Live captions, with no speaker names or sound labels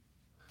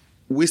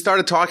We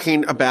started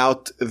talking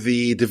about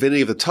the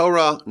divinity of the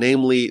Torah,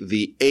 namely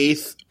the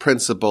 8th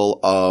principle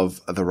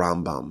of the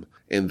Rambam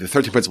in the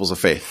 13 Principles of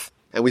Faith.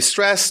 And we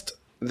stressed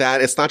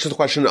that it's not just a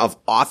question of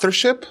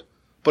authorship,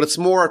 but it's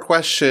more a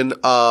question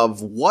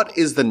of what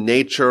is the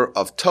nature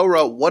of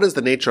Torah, what is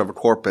the nature of a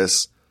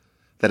corpus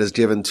that is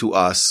given to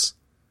us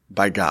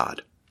by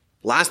God.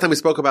 Last time we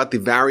spoke about the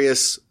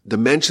various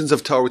dimensions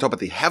of Torah. We talked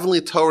about the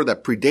heavenly Torah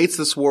that predates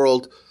this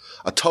world,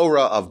 a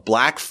Torah of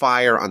black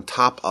fire on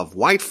top of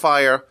white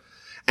fire,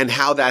 and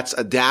how that's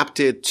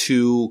adapted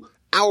to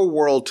our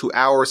world, to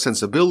our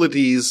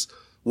sensibilities,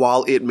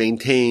 while it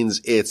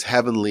maintains its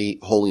heavenly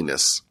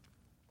holiness.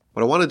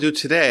 What I want to do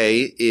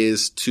today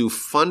is to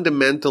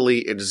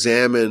fundamentally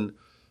examine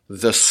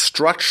the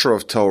structure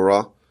of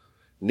Torah,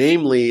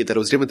 namely that it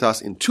was given to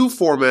us in two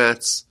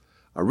formats,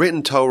 a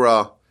written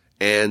Torah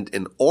and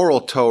an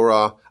oral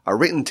Torah, a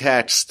written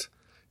text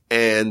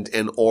and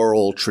an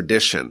oral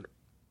tradition.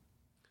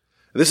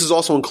 This is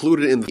also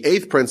included in the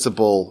 8th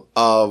principle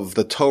of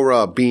the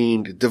Torah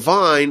being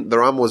divine. The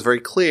Rambam was very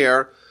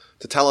clear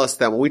to tell us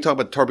that when we talk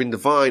about the Torah being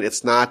divine,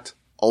 it's not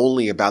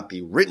only about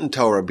the written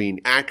Torah being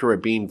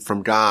accurate, being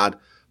from God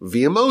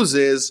via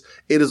Moses.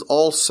 It is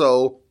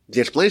also the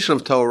explanation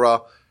of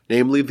Torah,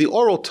 namely the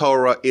oral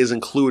Torah, is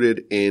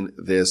included in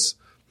this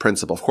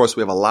principle. Of course,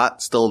 we have a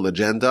lot still in the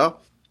agenda.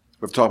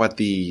 We've talked about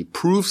the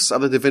proofs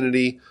of the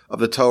divinity of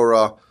the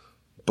Torah,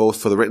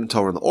 both for the written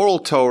Torah and the oral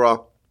Torah.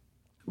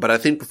 But I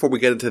think before we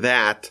get into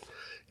that,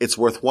 it's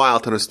worthwhile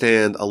to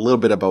understand a little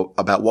bit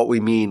about what we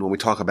mean when we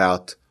talk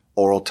about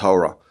oral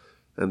Torah.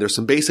 And there's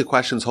some basic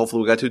questions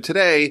hopefully we'll get to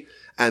today,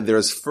 and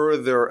there's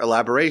further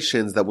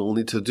elaborations that we'll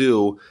need to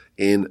do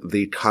in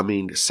the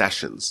coming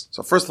sessions.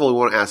 So first of all, we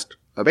want to ask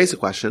a basic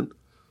question.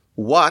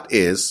 What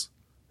is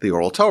the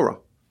oral Torah?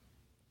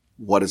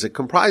 What is it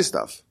comprised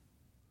of?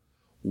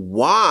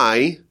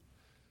 Why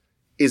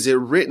is it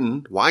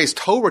written? Why is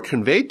Torah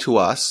conveyed to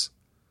us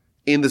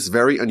in this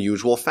very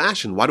unusual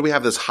fashion? Why do we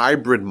have this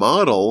hybrid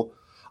model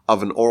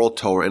of an oral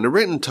Torah and a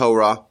written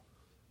Torah?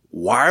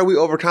 Why are we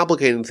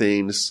overcomplicating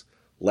things?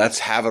 Let's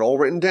have it all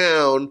written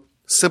down,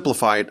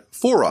 simplify it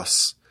for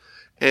us.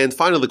 And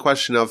finally, the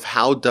question of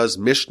how does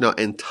Mishnah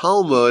and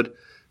Talmud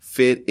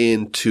fit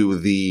into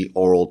the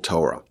oral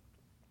Torah?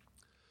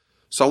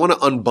 So I want to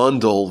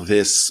unbundle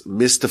this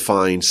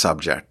mystifying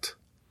subject.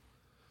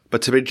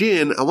 But to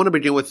begin, I want to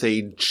begin with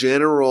a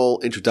general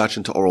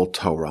introduction to oral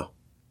Torah.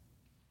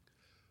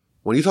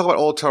 When you talk about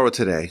oral Torah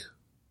today,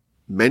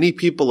 many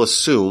people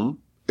assume,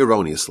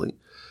 erroneously,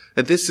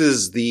 that this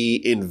is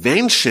the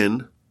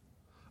invention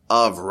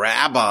of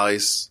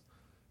rabbis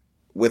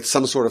with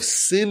some sort of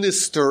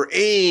sinister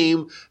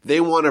aim. They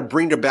want to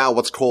bring about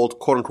what's called,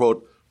 quote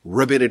unquote,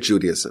 rabbinic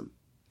Judaism.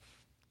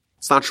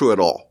 It's not true at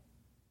all.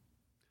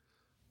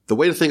 The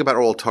way to think about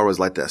oral Torah is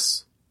like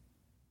this.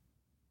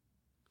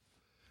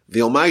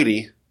 The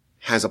Almighty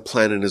has a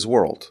plan in His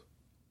world.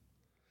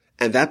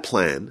 And that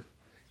plan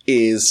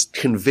is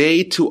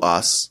conveyed to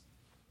us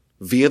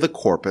via the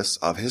corpus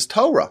of His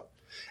Torah.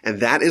 And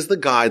that is the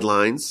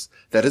guidelines,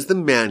 that is the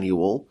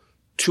manual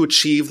to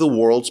achieve the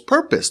world's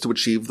purpose, to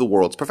achieve the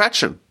world's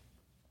perfection.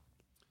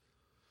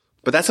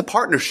 But that's a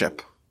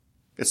partnership.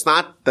 It's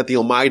not that the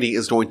Almighty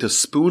is going to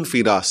spoon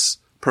feed us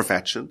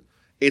perfection.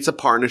 It's a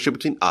partnership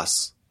between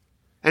us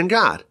and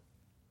God.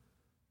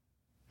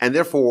 And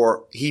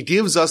therefore, He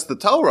gives us the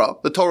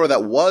Torah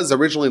that was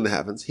originally in the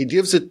heavens. He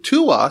gives it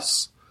to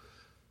us,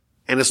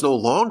 and it's no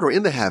longer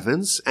in the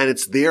heavens, and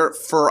it's there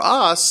for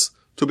us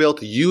to be able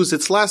to use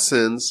its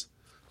lessons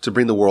to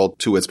bring the world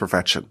to its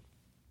perfection.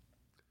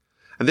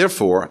 And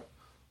therefore,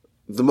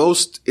 the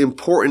most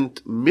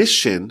important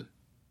mission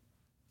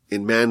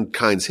in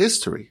mankind's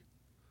history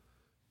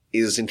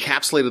is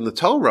encapsulated in the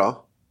Torah,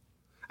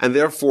 and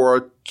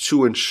therefore,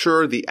 to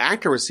ensure the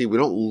accuracy, we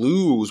don't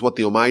lose what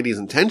the Almighty's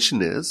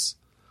intention is,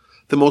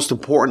 the most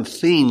important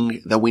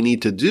thing that we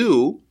need to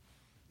do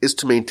is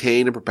to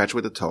maintain and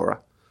perpetuate the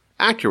Torah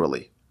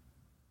accurately.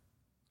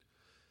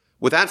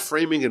 With that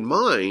framing in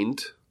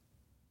mind,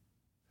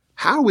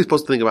 how are we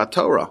supposed to think about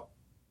Torah?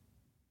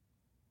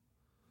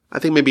 I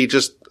think maybe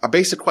just a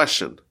basic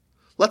question.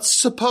 Let's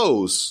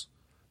suppose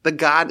that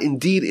God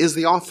indeed is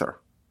the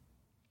author,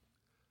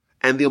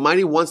 and the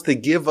Almighty wants to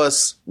give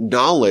us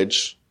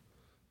knowledge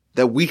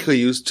that we could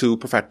use to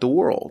perfect the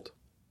world.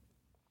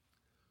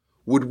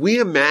 Would we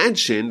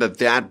imagine that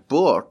that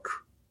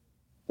book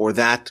or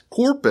that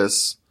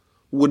corpus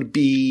would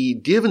be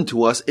given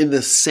to us in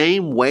the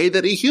same way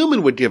that a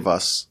human would give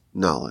us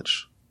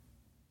knowledge?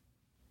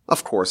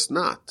 Of course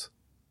not.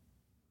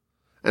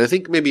 And I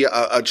think maybe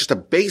just a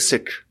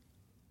basic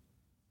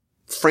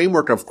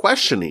framework of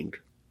questioning.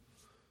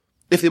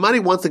 If the Almighty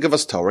wants to give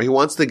us Torah, He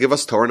wants to give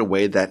us Torah in a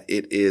way that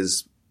it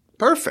is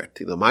perfect.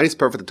 The Almighty is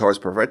perfect, the Torah is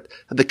perfect,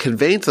 and the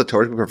conveyance of the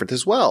Torah is perfect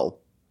as well.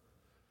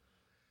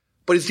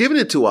 But He's given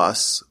it to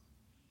us,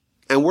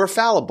 and we're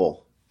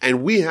fallible,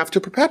 and we have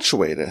to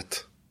perpetuate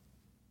it.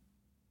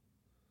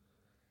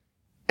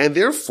 And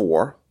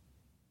therefore,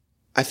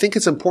 I think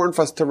it's important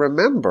for us to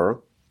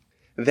remember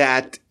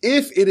that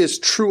if it is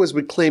true as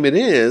we claim it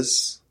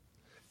is,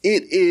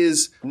 it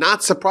is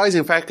not surprising.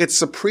 In fact, it's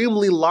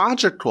supremely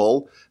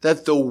logical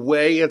that the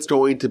way it's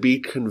going to be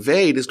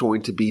conveyed is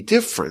going to be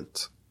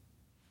different.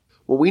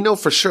 What we know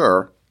for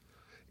sure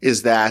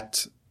is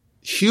that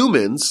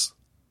humans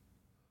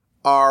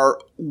are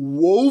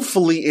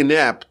woefully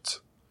inept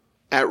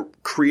at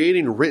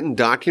creating written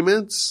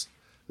documents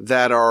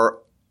that are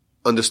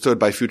understood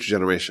by future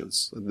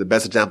generations. The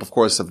best example, of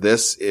course, of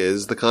this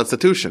is the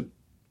Constitution.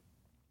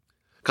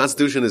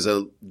 Constitution is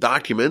a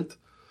document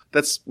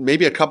that's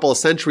maybe a couple of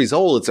centuries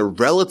old. It's a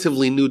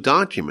relatively new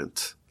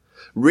document,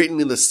 written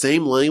in the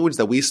same language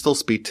that we still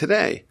speak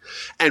today,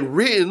 and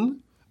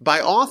written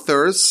by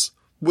authors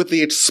with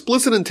the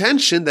explicit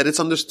intention that it's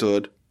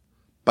understood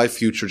by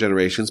future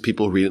generations,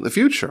 people who read it in the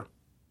future.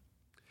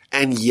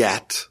 And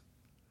yet,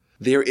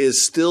 there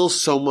is still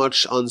so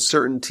much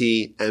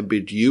uncertainty,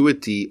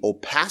 ambiguity,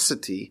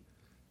 opacity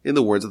in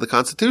the words of the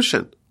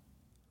Constitution.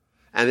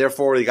 And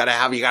therefore, you gotta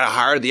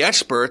hire the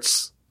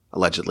experts,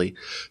 allegedly,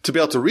 to be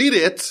able to read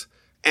it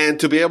and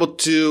to be able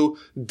to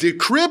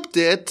decrypt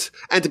it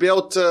and to be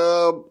able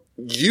to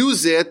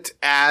use it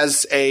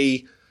as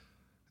a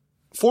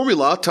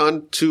formula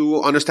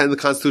to understand the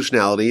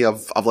constitutionality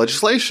of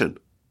legislation.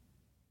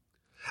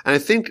 And I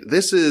think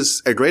this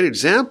is a great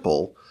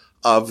example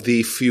of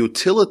the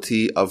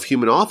futility of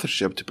human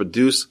authorship to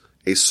produce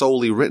a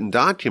solely written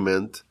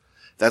document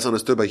that's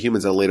understood by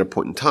humans at a later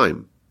point in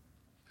time.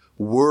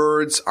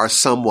 Words are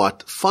somewhat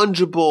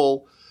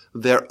fungible.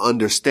 Their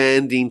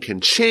understanding can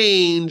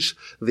change.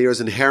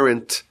 There's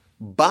inherent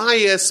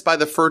bias by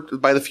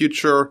the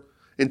future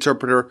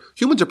interpreter.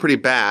 Humans are pretty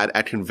bad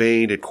at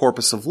conveying a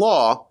corpus of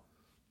law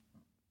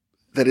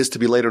that is to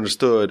be later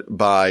understood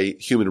by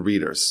human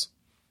readers.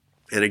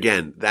 And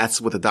again,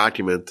 that's with a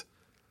document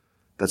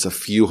that's a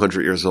few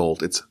hundred years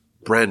old. It's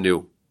brand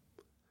new.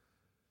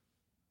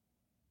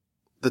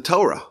 The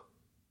Torah.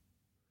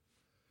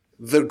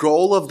 The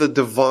goal of the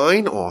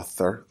divine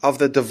author, of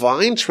the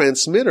divine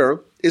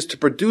transmitter, is to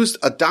produce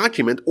a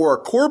document or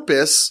a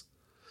corpus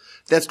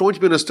that's going to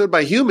be understood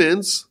by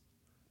humans,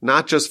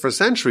 not just for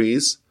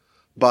centuries,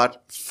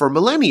 but for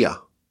millennia.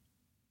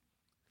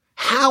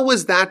 How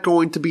is that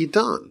going to be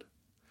done?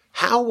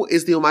 How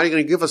is the Almighty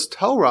going to give us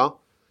Torah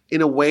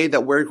in a way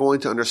that we're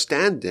going to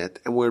understand it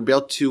and we'll be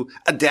able to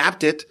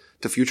adapt it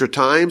to future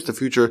times,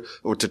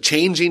 to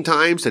changing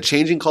times, to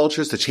changing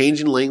cultures, to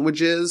changing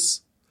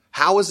languages?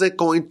 How is it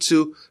going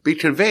to be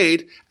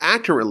conveyed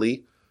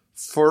accurately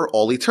for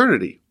all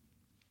eternity?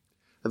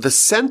 The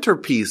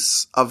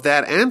centerpiece of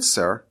that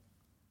answer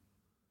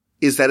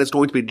is that it's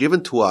going to be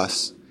given to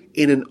us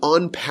in an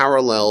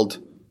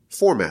unparalleled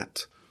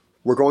format.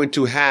 We're going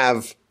to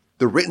have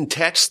the written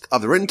text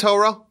of the written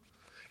Torah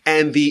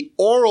and the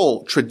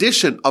oral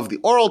tradition of the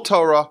oral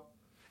Torah,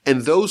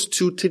 and those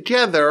two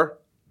together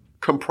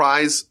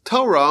comprise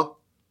Torah,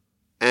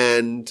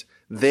 and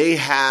they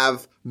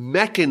have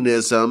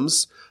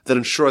mechanisms that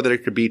ensure that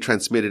it could be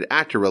transmitted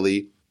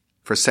accurately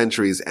for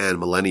centuries and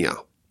millennia.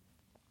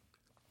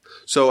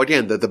 So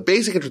again, the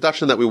basic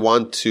introduction that we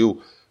want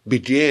to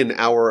begin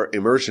our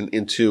immersion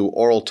into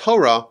oral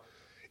Torah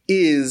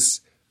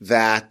is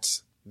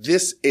that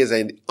this is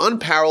an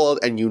unparalleled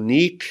and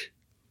unique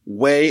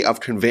way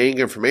of conveying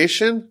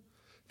information,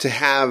 to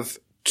have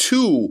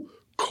two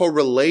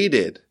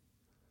correlated,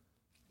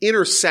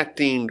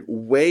 intersecting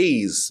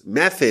ways,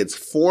 methods,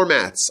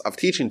 formats of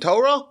teaching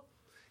Torah.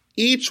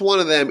 Each one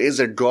of them is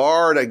a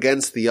guard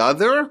against the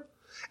other,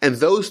 and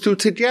those two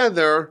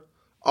together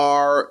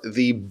are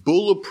the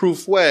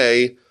bulletproof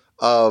way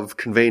of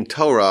conveying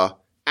Torah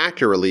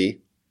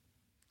accurately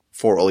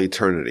for all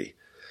eternity.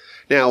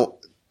 Now,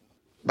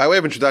 by way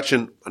of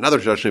introduction, another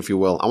introduction, if you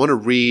will, I want to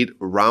read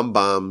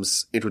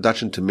Rambam's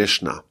Introduction to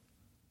Mishnah.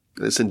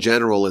 This in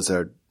general is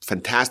a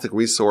fantastic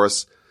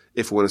resource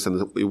if we want to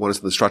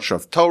understand the structure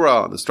of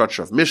Torah, the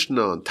structure of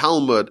Mishnah, and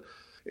Talmud.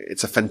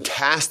 It's a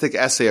fantastic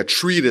essay, a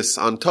treatise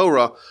on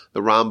Torah,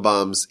 the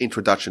Rambam's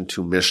Introduction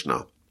to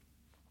Mishnah.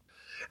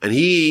 And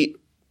he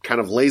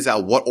kind of lays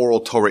out what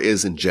oral Torah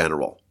is in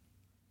general.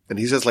 And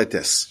he says like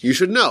this: you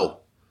should know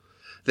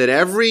that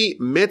every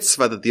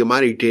mitzvah that the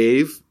Almighty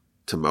gave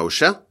to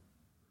Moshe,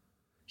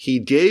 He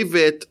gave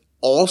it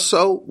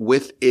also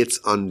with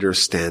its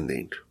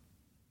understanding.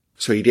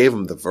 So he gave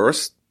him the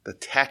verse, the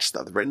text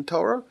of the written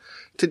Torah,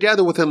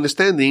 together with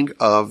understanding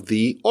of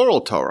the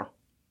oral Torah.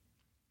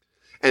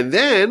 And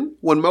then,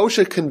 when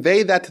Moshe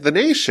conveyed that to the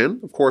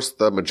nation, of course,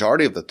 the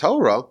majority of the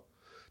Torah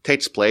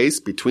takes place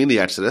between the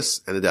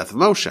Exodus and the death of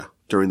Moshe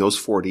during those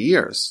 40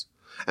 years.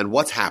 And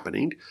what's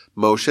happening?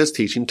 Moshe is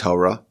teaching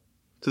Torah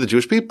to the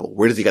Jewish people.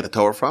 Where does he get the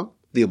Torah from?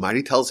 The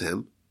Almighty tells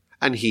him,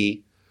 and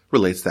he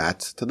relates that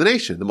to the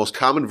nation. The most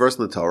common verse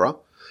in the Torah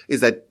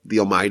is that the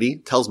Almighty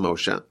tells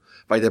Moshe,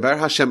 Vaydaber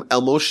Hashem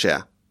el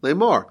Moshe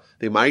le'mor.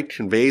 The Almighty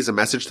conveys a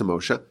message to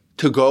Moshe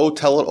to go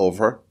tell it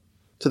over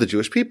to the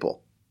Jewish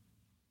people.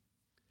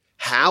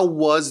 How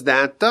was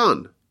that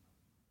done?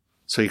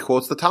 So he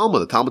quotes the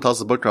Talmud. The Talmud tells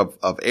the book of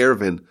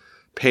Eruvin,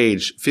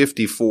 page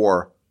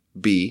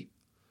 54b.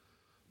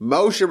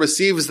 Moshe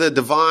receives the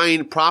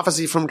divine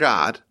prophecy from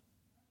God,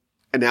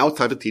 and now it's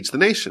time to teach the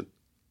nation.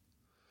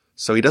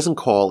 So he doesn't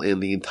call in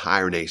the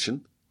entire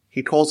nation.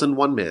 He calls in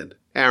one man,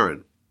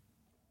 Aaron,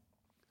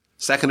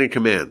 second in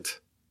command.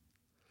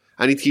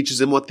 And he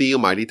teaches him what the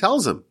Almighty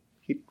tells him.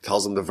 He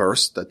tells him the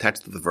verse, the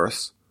text of the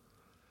verse,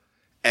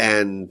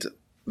 and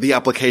the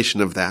application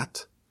of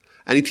that.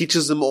 And he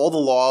teaches him all the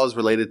laws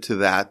related to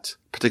that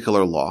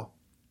particular law.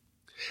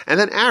 And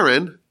then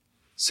Aaron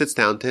sits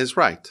down to his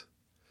right.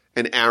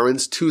 And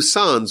Aaron's two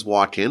sons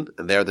walk in,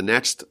 and they're the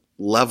next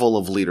level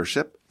of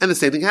leadership. And the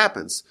same thing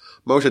happens.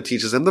 Moshe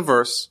teaches him the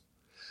verse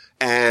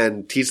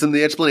and teaches him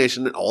the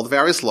explanation and all the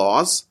various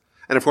laws.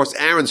 And of course,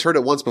 Aaron's heard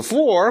it once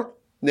before.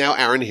 Now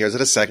Aaron hears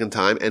it a second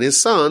time, and his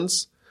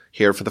sons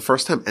hear it for the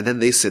first time. And then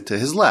they sit to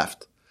his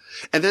left.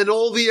 And then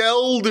all the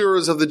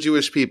elders of the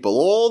Jewish people,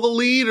 all the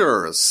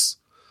leaders,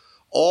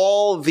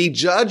 all the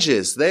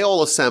judges, they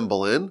all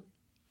assemble in,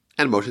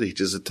 and Moshe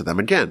teaches it to them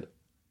again.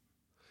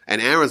 And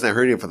Aaron's now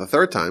hearing it for the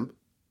third time,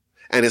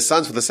 and his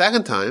sons for the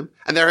second time,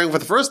 and they're hearing it for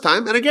the first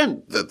time, and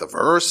again, the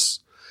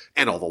verse,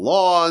 and all the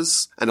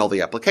laws, and all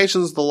the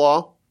applications of the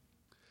law.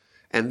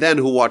 And then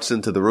who walks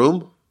into the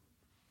room?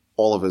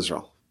 All of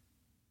Israel.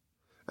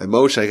 And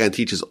Moshe again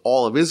teaches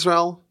all of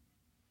Israel,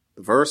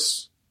 the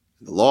verse,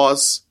 and the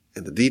laws,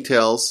 and the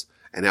details.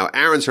 And now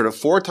Aaron's heard it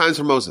 4 times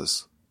from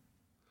Moses.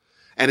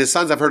 And his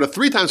sons have heard it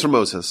 3 times from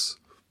Moses.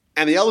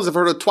 And the elders have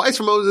heard it twice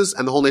from Moses,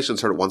 and the whole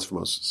nation's heard it once from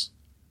Moses.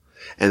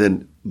 And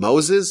then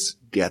Moses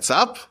gets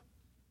up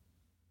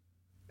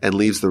and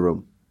leaves the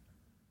room.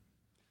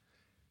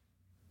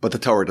 But the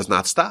Torah does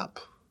not stop.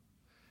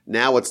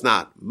 Now it's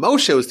not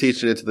Moshe who's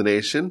teaching it to the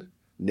nation.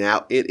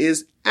 Now it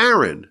is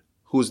Aaron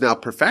who's now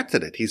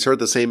perfected it. He's heard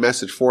the same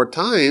message 4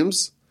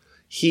 times.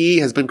 He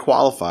has been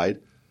qualified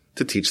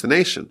to teach the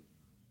nation.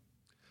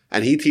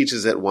 And he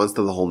teaches it once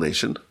to the whole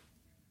nation.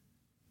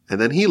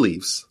 And then he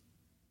leaves.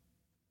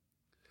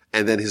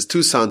 And then his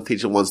 2 sons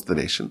teach it once to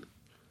the nation.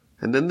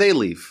 And then they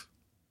leave.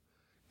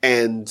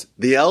 And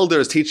the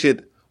elders teach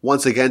it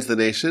once again to the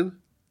nation.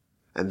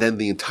 And then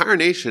the entire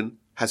nation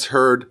has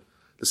heard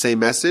the same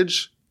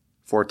message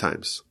 4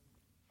 times.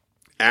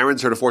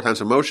 Aaron's heard it 4 times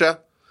from Moshe.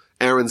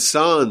 Aaron's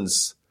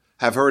sons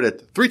have heard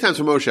it 3 times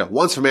from Moshe,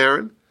 once from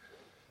Aaron.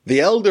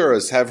 The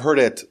elders have heard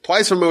it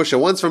twice from Moshe,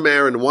 once from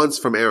Aaron, once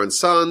from Aaron's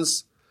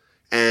sons.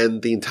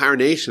 And the entire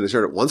nation has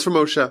heard it once from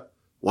Moshe,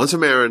 once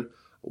from Aaron,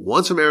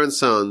 once from Aaron's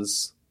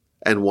sons,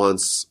 and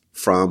once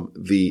from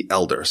the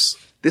elders.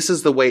 This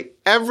is the way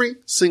every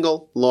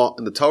single law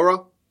in the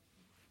Torah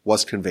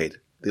was conveyed.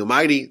 The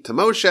Almighty to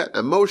Moshe,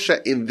 and Moshe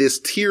in this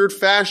tiered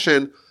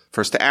fashion,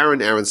 first to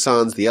Aaron, Aaron's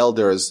sons, the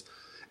elders,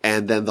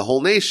 and then the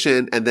whole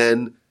nation, and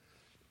then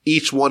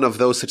each one of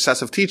those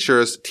successive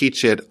teachers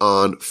teach it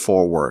on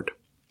forward.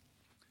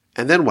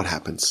 And then what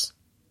happens?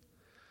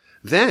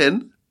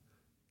 Then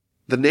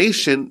the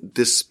nation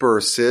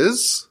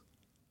disperses,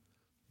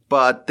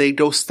 but they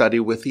go study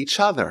with each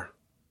other.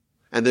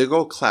 And they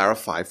go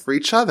clarify for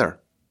each other.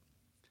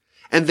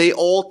 And they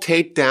all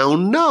take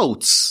down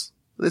notes.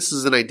 This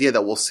is an idea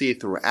that we'll see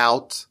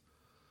throughout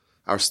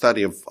our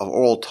study of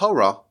oral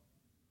Torah.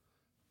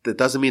 That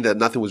doesn't mean that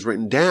nothing was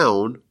written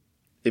down.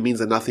 It means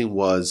that nothing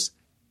was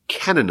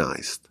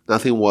canonized.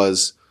 Nothing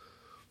was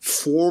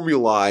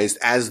formalized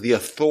as the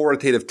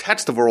authoritative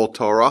text of oral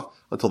Torah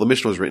until the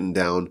Mishnah was written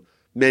down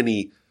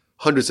many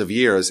hundreds of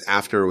years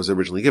after it was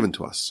originally given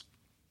to us.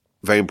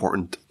 Very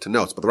important to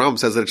note. But the Rambam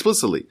says that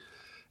explicitly.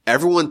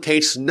 Everyone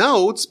takes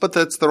notes, but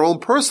that's their own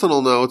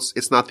personal notes.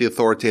 It's not the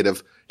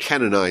authoritative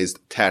canonized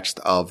text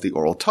of the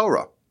oral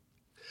Torah.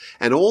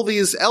 And all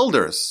these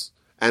elders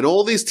and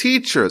all these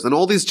teachers and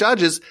all these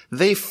judges,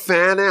 they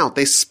fan out,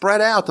 they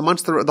spread out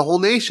amongst the whole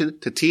nation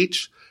to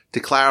teach, to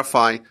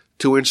clarify,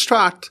 to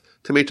instruct,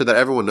 to make sure that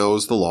everyone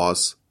knows the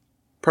laws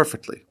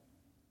perfectly.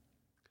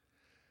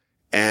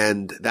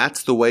 And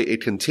that's the way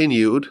it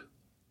continued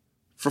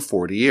for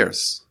 40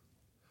 years.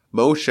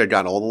 Moshe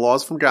got all the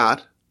laws from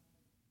God,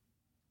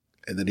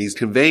 and then he's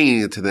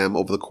conveying it to them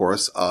over the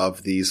course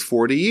of these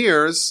 40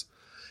 years,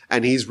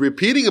 and he's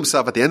repeating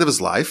himself at the end of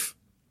his life.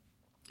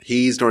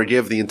 He's going to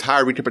give the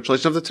entire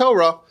recapitulation of the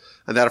Torah,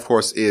 and that, of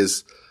course,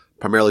 is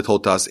primarily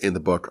told to us in the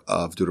book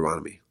of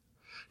Deuteronomy.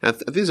 Now,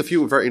 there's a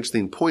few very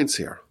interesting points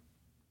here.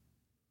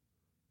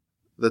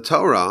 The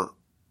Torah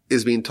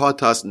is being taught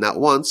to us not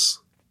once,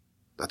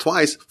 not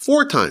twice,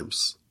 4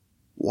 times.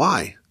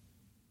 Why?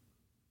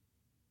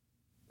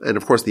 And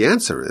of course the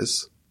answer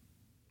is,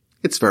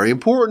 it's very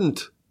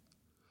important.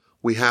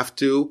 We have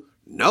to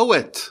know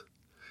it.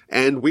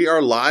 And we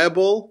are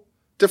liable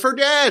to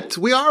forget.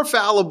 We are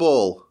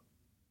fallible.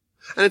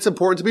 And it's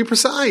important to be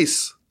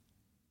precise.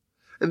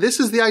 And this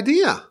is the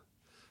idea.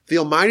 The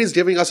Almighty is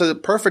giving us a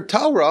perfect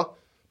Torah,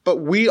 but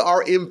we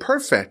are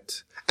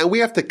imperfect. And we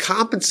have to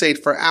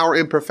compensate for our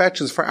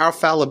imperfections, for our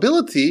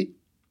fallibility,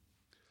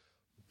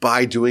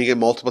 by doing it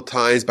multiple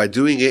times, by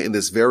doing it in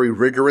this very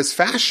rigorous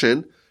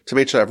fashion to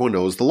make sure everyone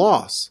knows the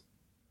laws.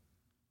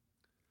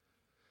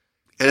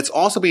 And it's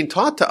also being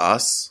taught to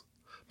us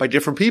by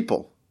different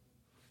people.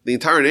 The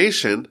entire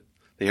nation,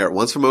 they hear it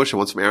once from Moshe,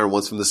 once from Aaron,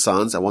 once from the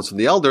sons, and once from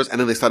the elders, and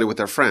then they study with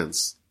their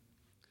friends.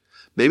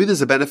 Maybe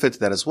there's a benefit to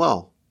that as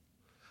well.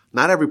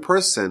 Not every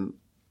person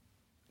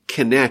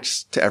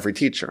connects to every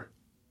teacher.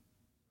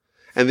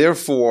 And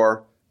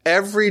therefore,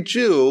 every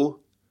Jew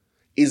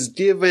is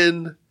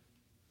given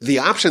the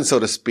option, so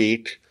to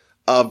speak,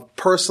 of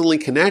personally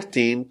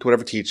connecting to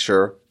whatever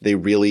teacher they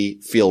really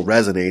feel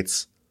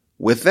resonates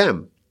with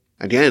them.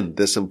 Again,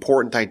 this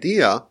important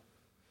idea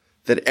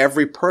that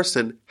every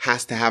person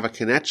has to have a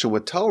connection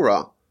with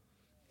Torah.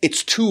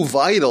 It's too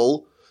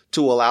vital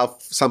to allow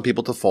some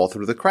people to fall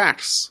through the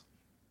cracks.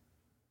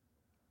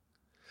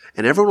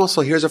 And everyone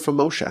also hears it from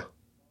Moshe.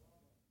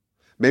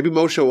 Maybe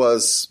Moshe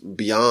was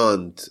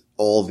beyond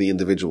all the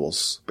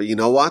individuals. But you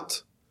know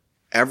what?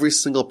 Every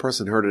single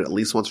person heard it at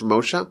least once from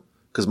Moshe,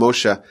 because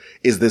Moshe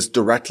is this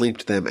direct link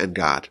to them and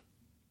God.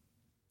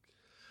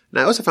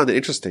 Now, I also found it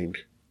interesting.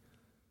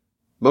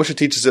 Moshe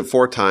teaches it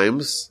 4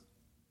 times,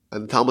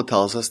 and the Talmud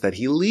tells us that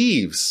he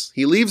leaves.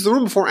 He leaves the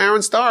room before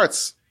Aaron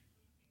starts.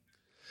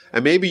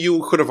 And maybe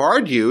you could have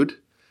argued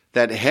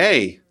that,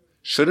 hey,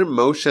 shouldn't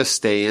Moshe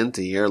stay in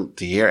to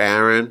hear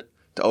Aaron,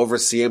 to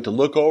oversee him, to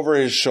look over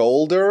his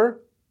shoulder,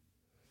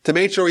 to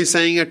make sure he's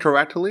saying it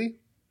correctly?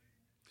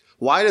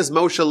 Why does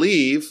Moshe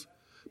leave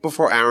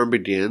before Aaron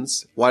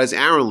begins? Why does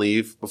Aaron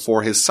leave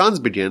before his sons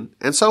begin?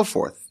 And so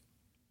forth.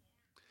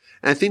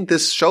 And I think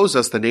this shows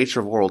us the nature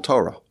of oral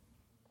Torah.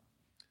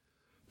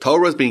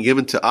 Torah is being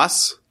given to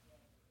us.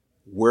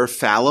 We're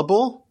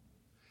fallible.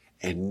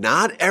 And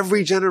not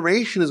every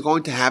generation is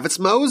going to have its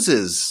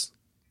Moses.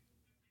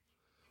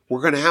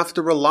 We're going to have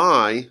to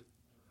rely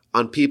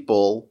on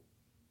people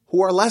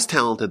who are less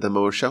talented than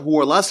Moshe, who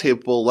are less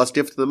capable, less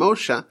gifted than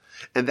Moshe,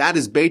 and that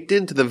is baked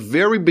into the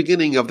very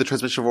beginning of the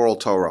transmission of oral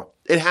Torah.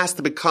 It has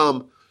to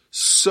become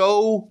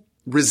so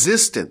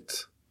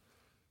resistant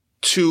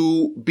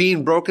to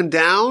being broken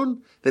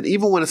down that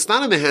even when it's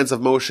not in the hands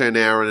of Moshe and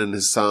Aaron and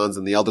his sons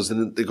and the elders,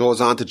 and it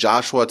goes on to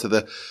Joshua, to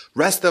the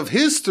rest of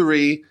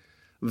history,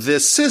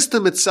 the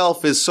system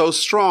itself is so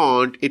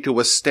strong it can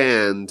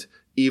withstand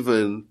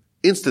even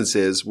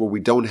instances where we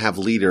don't have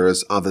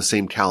leaders of the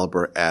same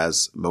caliber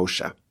as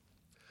Moshe.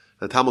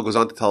 The Talmud goes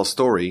on to tell a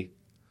story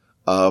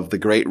of the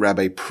great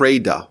Rabbi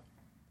Preida.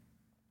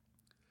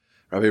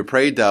 Rabbi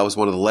Preida was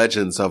one of the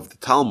legends of the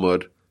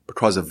Talmud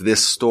because of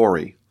this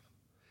story.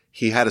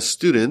 He had a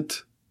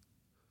student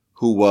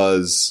who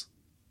was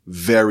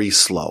very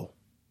slow.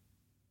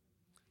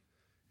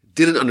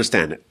 Didn't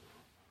understand it.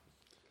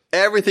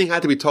 Everything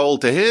had to be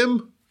told to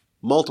him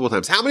multiple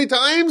times. How many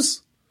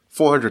times?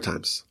 400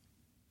 times.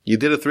 You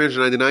did it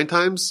 399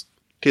 times?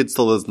 Kid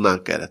still does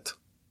not get it.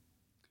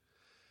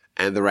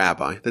 And the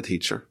rabbi, the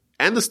teacher,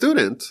 and the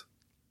student,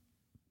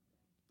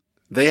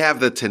 they have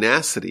the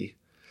tenacity,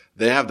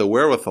 they have the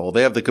wherewithal,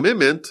 they have the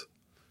commitment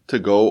to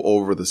go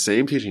over the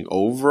same teaching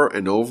over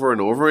and over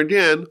and over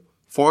again,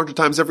 400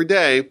 times every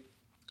day,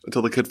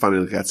 until the kid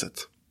finally gets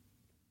it.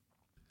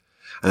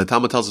 And the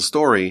Talmud tells a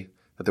story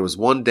that there was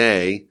one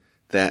day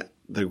that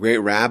the great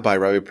rabbi,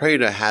 Rabbi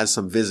Preida, has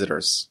some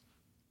visitors.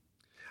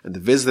 And the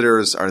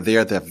visitors are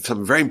there. They have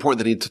something very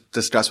important they need to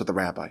discuss with the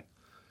rabbi.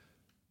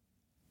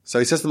 So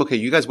he says to them, okay,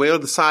 you guys wait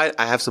on the side.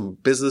 I have some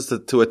business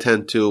to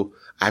attend to.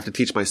 I have to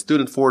teach my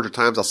student 400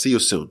 times. I'll see you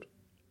soon.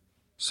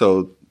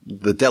 So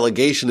the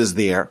delegation is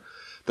there.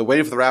 They're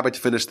waiting for the rabbi to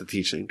finish the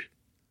teaching.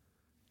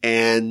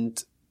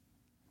 And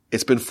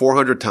it's been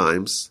 400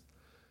 times.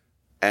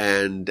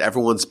 And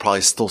everyone's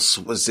probably still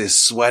is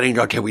sweating.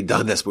 Okay, we've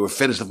done this. We were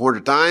finished the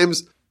 400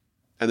 times.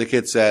 And the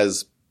kid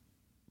says,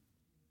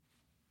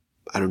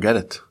 I don't get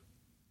it.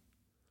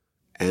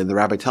 And the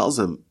rabbi tells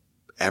him,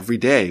 every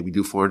day we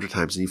do 400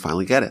 times and you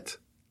finally get it.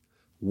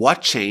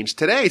 What changed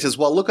today? He says,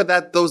 well, look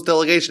at those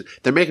delegations.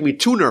 They're making me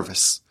too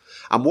nervous.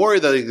 I'm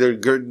worried that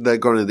they're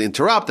going to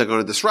interrupt, they're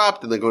going to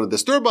disrupt, and they're going to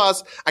disturb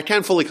us. I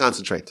can't fully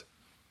concentrate.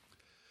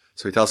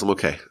 So he tells them,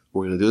 okay,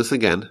 we're going to do this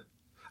again.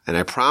 And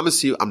I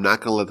promise you, I'm not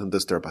going to let them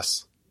disturb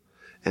us.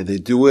 And they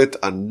do it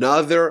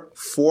another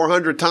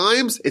 400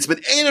 times. It's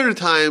been 800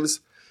 times.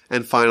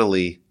 And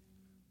finally,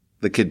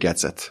 the kid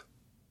gets it.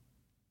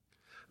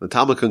 The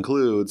Talmud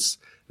concludes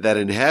that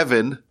in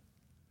heaven,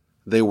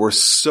 they were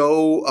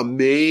so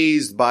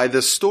amazed by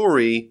this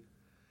story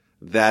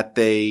that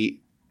they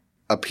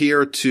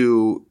appear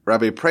to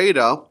Rabbi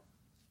Preida.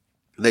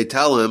 They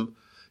tell him,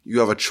 you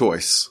have a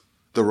choice.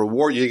 The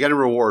reward, you get a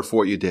reward for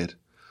what you did.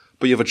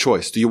 But you have a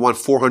choice. Do you want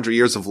 400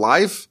 years of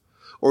life?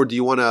 Or do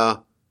you want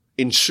to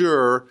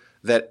ensure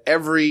that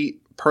every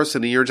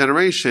person in your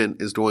generation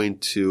is going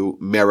to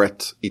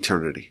merit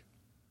eternity?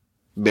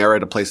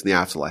 Merit a place in the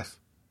afterlife.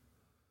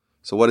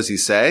 So what does he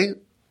say?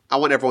 I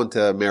want everyone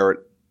to merit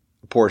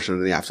a portion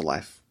of the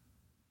afterlife.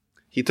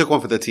 He took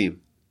one for the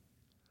team.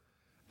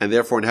 And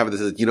therefore in heaven they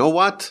said, you know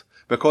what?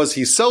 Because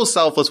he's so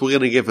selfless, we're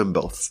going to give him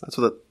both. That's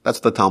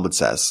what the Talmud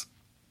says.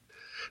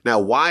 Now,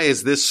 why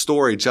is this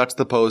story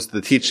juxtaposed to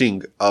the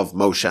teaching of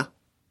Moshe?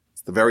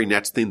 It's the very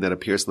next thing that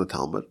appears in the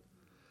Talmud.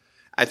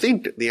 I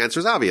think the answer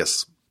is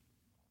obvious.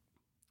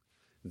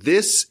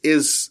 This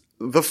is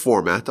the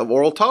format of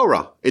oral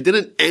Torah. It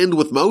didn't end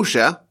with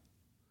Moshe.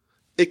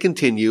 It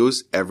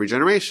continues every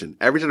generation.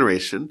 Every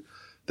generation,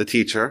 the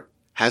teacher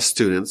has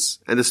students,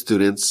 and the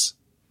students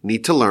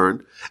need to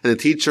learn, and the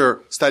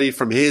teacher studied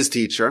from his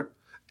teacher,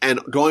 and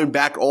going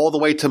back all the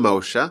way to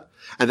Moshe,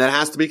 and that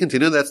has to be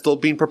continued. That's still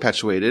being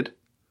perpetuated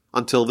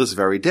until this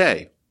very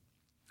day.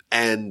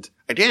 And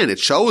again, it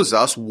shows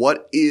us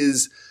what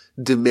is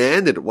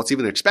demanded, what's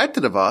even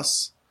expected of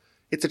us.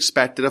 It's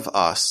expected of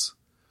us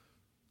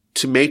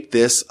to make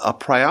this a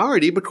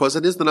priority because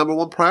it is the number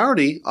one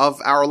priority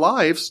of our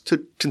lives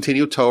to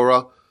continue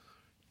Torah,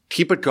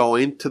 keep it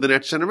going to the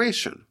next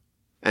generation.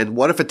 And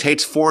what if it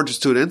takes 400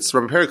 students?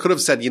 Rabbi Perry could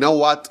have said, you know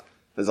what?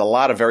 There's a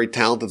lot of very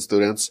talented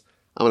students.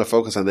 I'm going to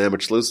focus on them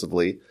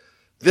exclusively.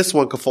 This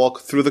one could fall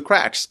through the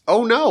cracks.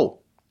 Oh no.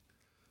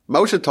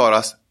 Moshe taught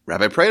us,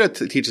 Rabbi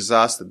Preda teaches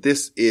us that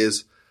this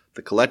is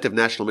the collective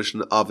national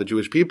mission of the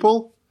Jewish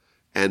people,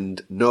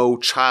 and no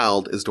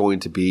child is going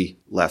to be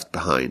left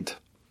behind.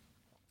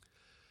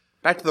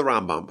 Back to the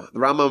Rambam. The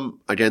Rambam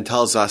again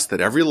tells us that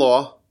every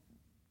law,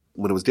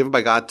 when it was given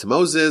by God to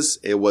Moses,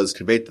 it was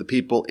conveyed to the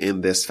people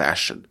in this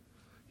fashion.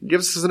 He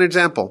gives us an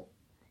example.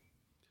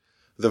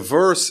 The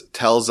verse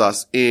tells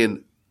us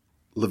in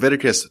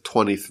Leviticus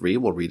 23,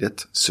 we'll read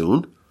it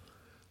soon,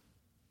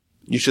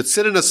 you should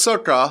sit in a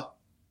sukkah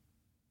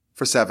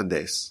for 7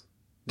 days.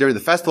 During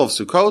the festival of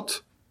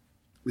Sukkot,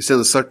 we sit in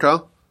the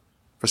sukkah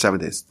for 7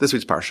 days. This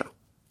week's parsha.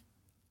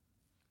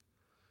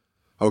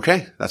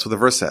 Okay, that's what the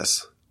verse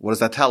says. What does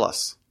that tell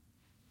us?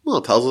 Well,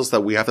 it tells us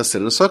that we have to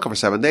sit in a sukkah for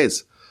 7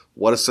 days.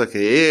 What a sukkah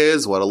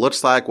is, what it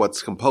looks like, what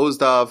it's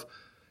composed of,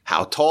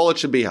 how tall it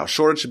should be, how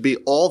short it should be,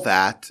 all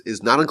that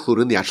is not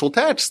included in the actual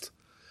text.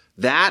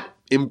 That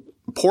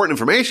important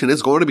information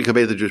is going to be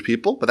conveyed to the Jewish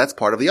people, but that's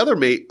part of the other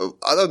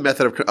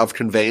method of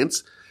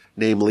conveyance,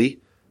 namely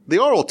the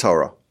oral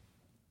Torah.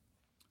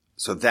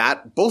 So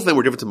that both of them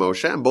were given to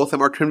Moshe, and both of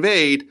them are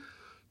conveyed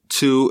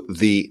to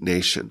the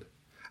nation.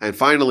 And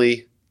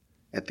finally,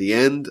 at the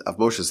end of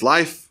Moshe's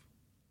life,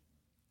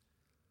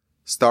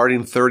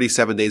 starting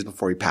 37 days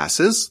before he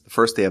passes, the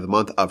first day of the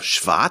month of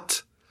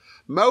Shvat,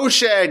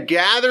 Moshe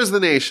gathers the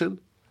nation,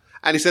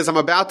 and he says, I'm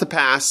about to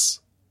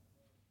pass.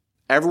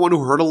 Everyone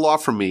who heard a law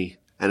from me,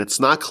 and it's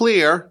not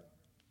clear,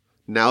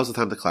 now's the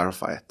time to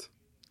clarify it.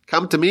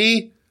 Come to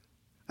me,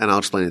 and I'll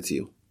explain it to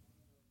you.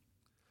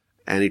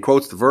 And he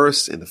quotes the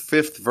verse in the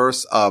 5th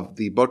verse of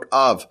the book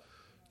of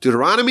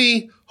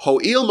Deuteronomy,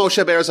 Ho'il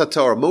Moshe be'eretz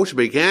HaTorah. Moshe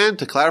began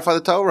to clarify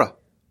the Torah.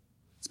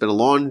 It's been a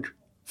long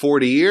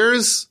 40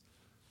 years.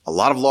 A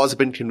lot of laws have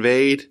been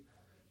conveyed.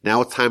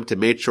 Now it's time to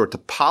make sure to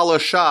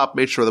polish up,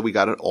 make sure that we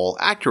got it all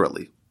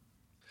accurately.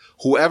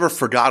 Whoever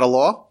forgot a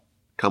law,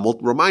 come, we'll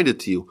remind it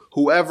to you.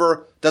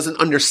 Whoever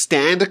doesn't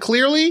understand it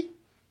clearly,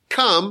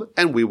 come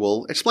and we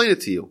will explain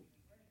it to you.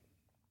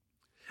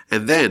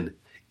 And then,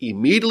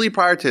 immediately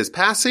prior to his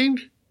passing,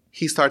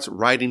 he starts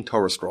writing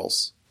Torah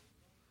scrolls.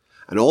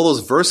 And all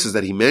those verses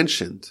that he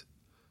mentioned,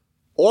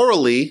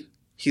 orally,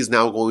 he's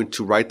now going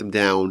to write them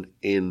down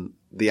in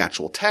the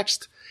actual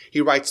text.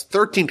 He writes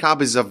 13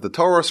 copies of the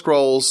Torah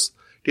scrolls.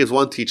 He has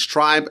one to each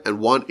tribe, and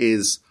one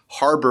is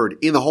harbored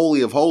in the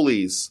Holy of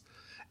Holies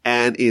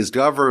and is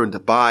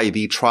governed by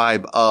the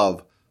tribe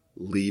of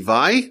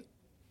Levi.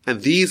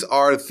 And these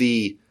are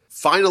the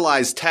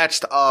finalized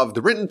text of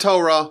the written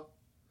Torah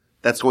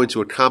that's going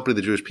to accompany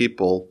the Jewish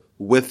people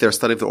with their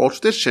study of the oral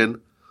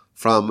tradition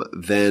from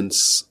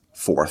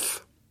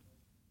thenceforth.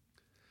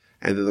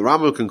 And then the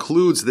Rambam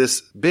concludes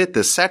this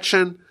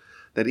section,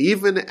 that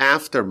even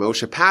after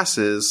Moshe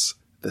passes,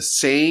 the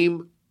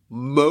same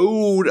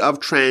mode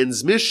of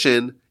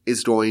transmission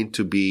is going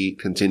to be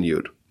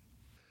continued.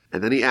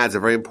 And then he adds a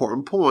very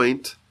important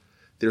point.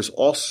 There's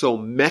also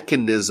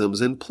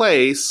mechanisms in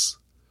place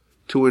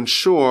to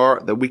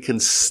ensure that we can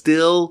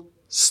still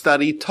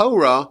study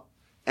Torah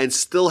and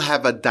still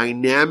have a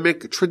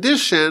dynamic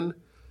tradition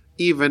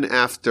even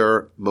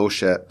after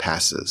Moshe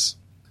passes.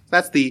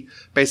 That's the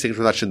basic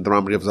introduction the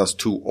Rambam gives us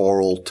to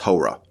oral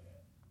Torah.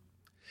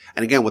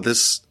 And again, what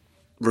this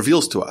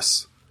reveals to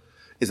us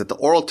is that the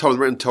oral Torah and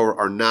the written Torah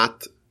are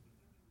not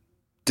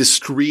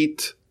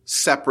discrete,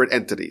 separate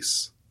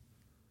entities.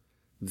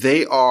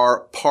 They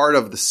are part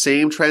of the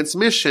same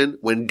transmission.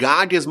 When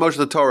God gives Moshe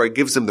the Torah, he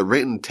gives him the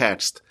written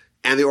text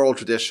and the oral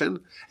tradition.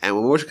 And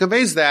when Moshe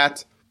conveys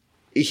that,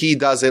 he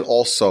does it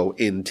also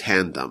in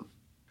tandem.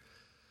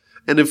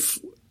 And if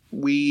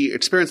we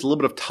experience a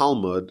little bit of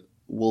Talmud,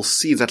 we'll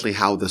see exactly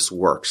how this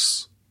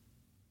works.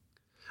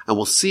 And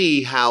we'll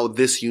see how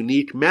this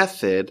unique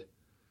method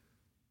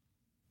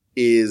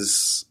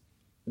is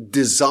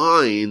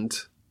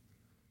designed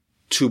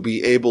to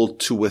be able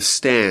to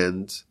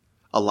withstand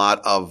a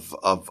lot of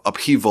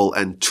upheaval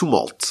and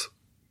tumult.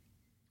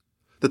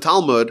 The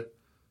Talmud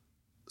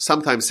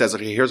sometimes says,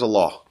 okay, here's a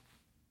law.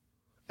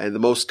 And the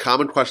most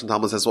common question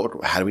Talmud says, well,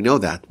 how do we know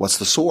that? What's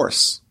the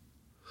source?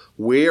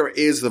 Where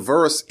is the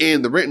verse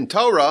in the written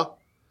Torah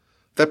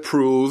that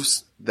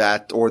proves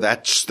that, or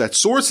that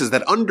sources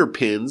that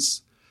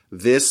underpins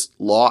this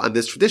law and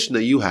this tradition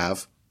that you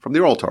have from the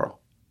oral Torah?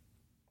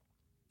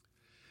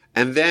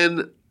 And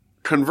then,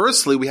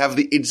 conversely, we have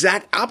the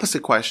exact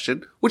opposite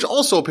question, which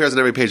also appears on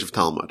every page of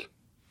Talmud.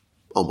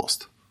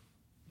 Almost.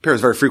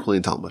 Appears very frequently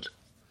in Talmud.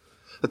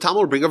 The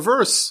Talmud will bring a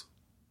verse.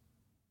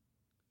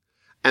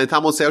 And the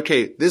Talmud will say,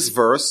 okay, this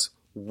verse,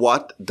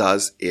 what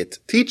does it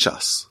teach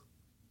us?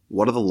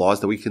 What are the laws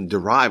that we can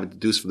derive and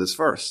deduce from this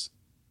verse?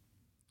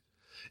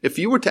 If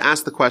you were to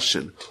ask the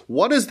question,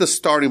 what is the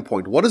starting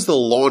point? What is the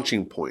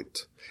launching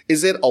point?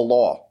 Is it a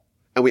law?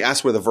 And we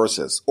ask where the verse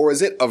is. Or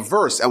is it a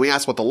verse and we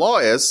ask what the law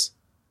is?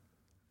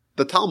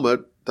 The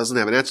Talmud doesn't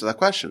have an answer to that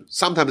question.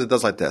 Sometimes it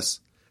does like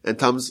this, and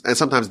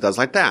sometimes it does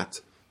like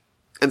that.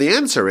 And the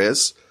answer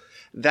is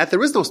that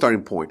there is no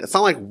starting point. It's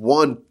not like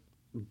one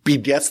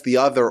begets the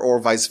other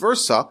or vice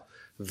versa.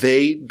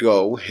 They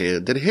go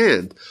hand in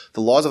hand.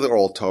 The laws of the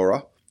oral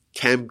Torah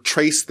can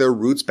trace their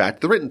roots back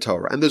to the written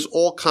Torah. And there's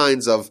all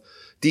kinds of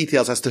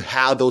details as to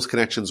how those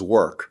connections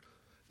work.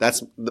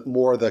 That's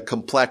more the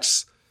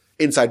complex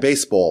inside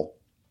baseball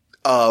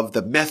of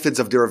the methods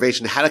of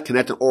derivation, how to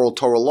connect an oral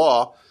Torah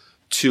law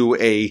to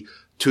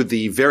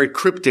the very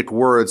cryptic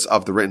words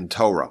of the written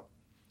Torah.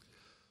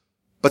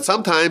 But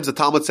sometimes the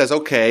Talmud says,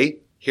 okay,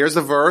 here's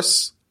the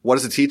verse. What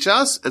does it teach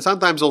us? And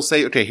sometimes it'll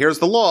say, okay, here's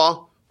the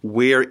law.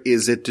 Where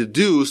is it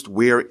deduced?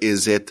 Where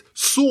is it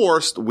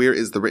sourced? Where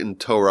is the written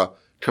Torah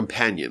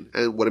companion?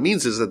 And what it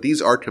means is that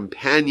these are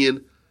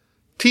companion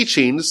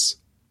teachings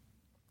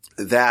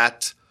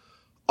that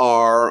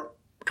are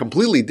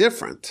completely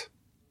different,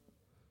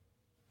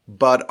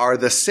 but are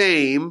the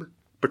same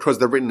because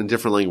they're written in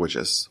different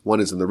languages. One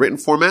is in the written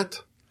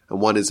format, and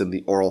one is in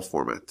the oral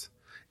format.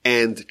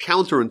 And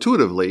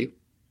counterintuitively,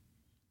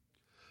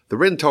 the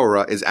written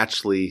Torah is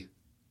actually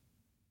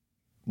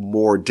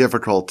more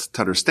difficult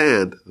to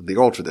understand than the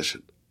oral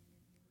tradition.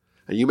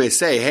 And you may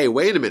say, hey,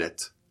 wait a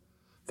minute.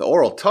 The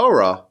oral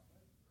Torah,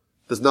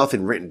 there's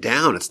nothing written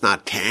down. It's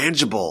not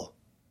tangible.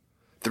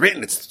 The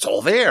written, it's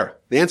all there.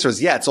 The answer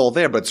is, yeah, it's all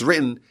there, but it's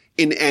written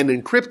in an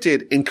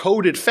encrypted,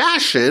 encoded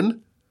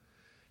fashion,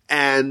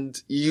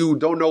 and you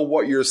don't know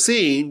what you're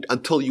seeing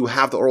until you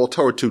have the oral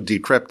Torah to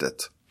decrypt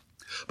it.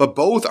 But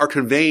both are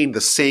conveying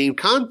the same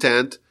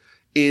content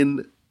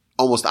in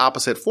almost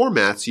opposite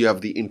formats. You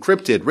have the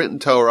encrypted written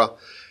Torah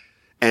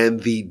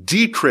and the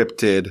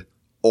decrypted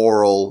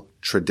oral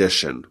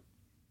tradition.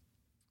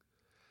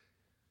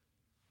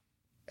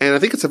 And I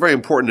think it's a very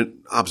important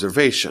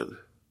observation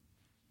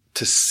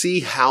to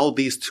see how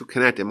these two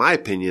connect. In my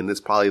opinion,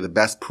 is probably the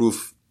best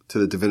proof to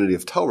the divinity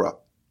of Torah.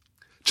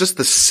 Just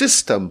the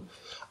system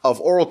of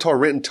oral Torah,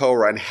 written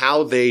Torah, and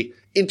how they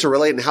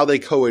interrelate and how they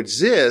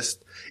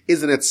coexist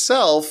is in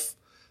itself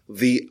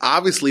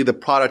obviously the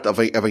product of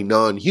a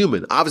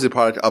non-human, obviously the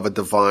product of a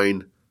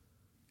divine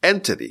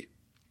entity.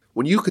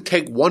 When you could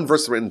take one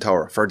verse of the written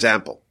Torah, for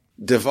example,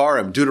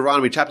 Devarim,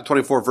 Deuteronomy chapter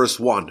 24, verse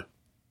 1.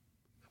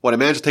 When a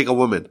man shall take a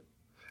woman,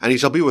 and he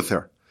shall be with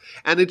her.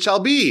 And it shall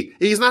be,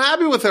 he's not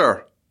happy with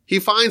her. He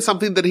finds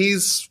something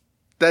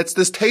that's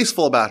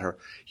distasteful about her.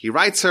 He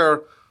writes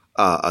her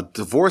a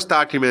divorce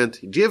document,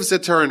 he gives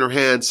it to her in her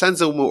hand,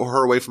 sends her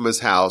away from his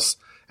house,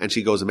 and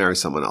she goes and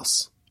marries someone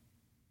else.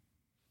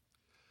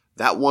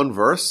 That one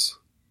verse,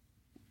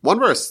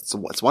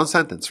 it's one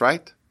sentence,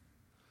 right?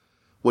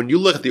 When you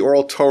look at the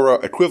oral Torah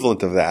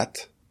equivalent of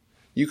that,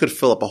 you could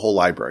fill up a whole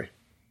library.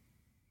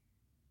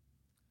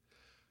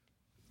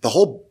 The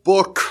whole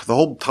book, the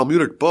whole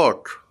Talmudic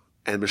book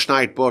and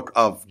Mishnaic book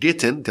of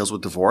Gittin deals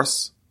with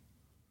divorce.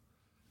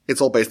 It's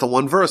all based on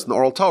one verse in the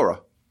oral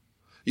Torah.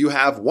 You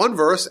have one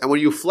verse, and when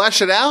you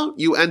flesh it out,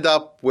 you end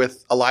up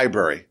with a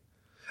library.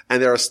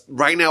 And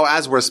right now,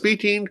 as we're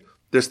speaking,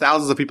 there's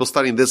thousands of people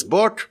studying this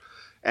book,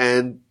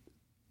 and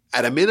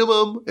at a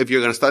minimum, if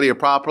you're going to study it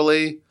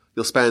properly,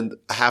 you'll spend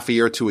a half a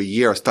year to a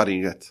year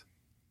studying it.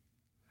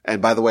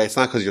 And by the way, it's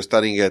not because you're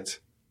studying it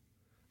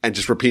and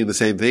just repeating the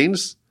same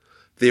things.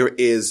 There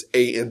is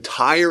an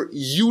entire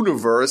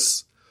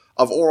universe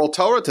of oral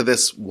Torah to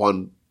this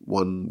one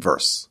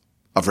verse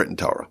of written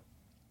Torah.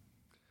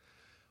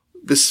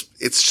 It's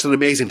just an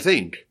amazing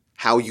thing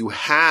how you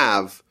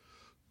have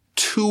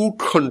two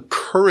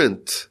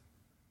concurrent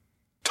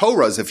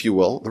Torahs, if you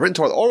will, the written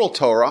Torah, the oral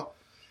Torah,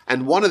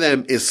 and one of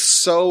them is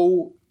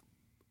so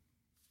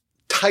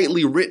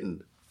tightly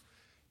written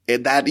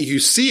that you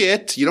see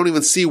it, you don't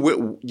even see,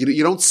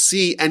 you don't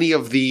see any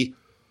of the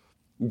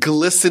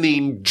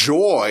glistening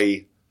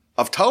joy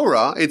of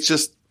Torah. It's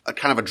just a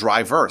kind of a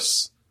dry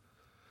verse.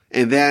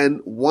 And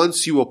then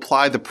once you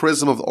apply the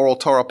prism of the oral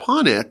Torah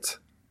upon it,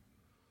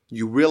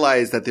 you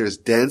realize that there's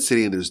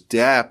density and there's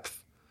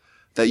depth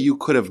that you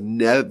could have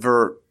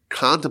never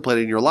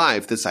contemplated in your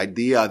life. This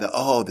idea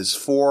that, there's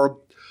four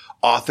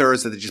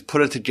authors that they just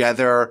put it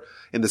together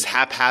in this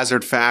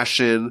haphazard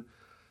fashion.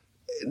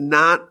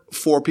 Not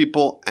 4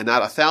 people and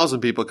not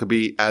 1,000 people could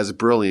be as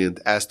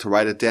brilliant as to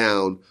write it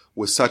down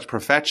with such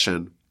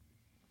perfection.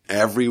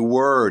 Every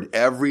word,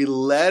 every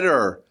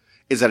letter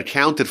is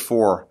accounted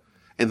for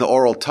in the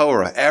oral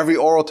Torah. Every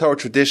oral Torah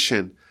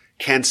tradition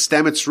can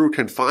stem its root,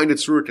 can find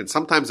its root, and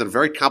sometimes in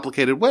very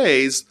complicated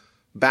ways,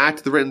 back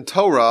to the written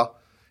Torah,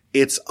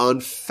 its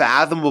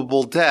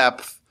unfathomable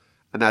depth,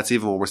 and that's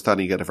even when we're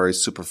studying at a very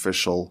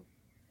superficial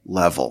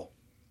level.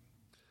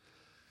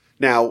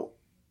 Now,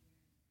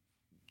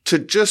 to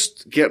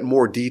just get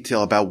more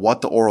detail about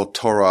what the oral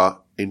Torah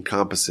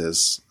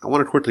encompasses, I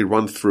want to quickly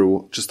run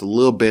through just a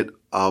little bit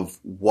of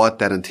what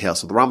that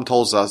entails. So the Rambam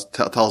tells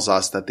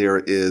us that there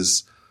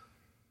is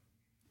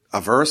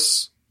a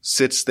verse,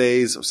 6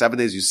 days or 7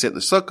 days you sit in the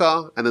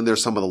sukkah, and then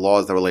there's some of the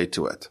laws that relate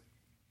to it.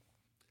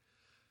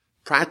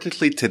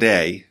 Practically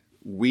today,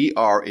 we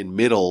are in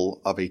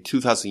middle of a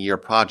 2,000-year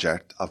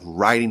project of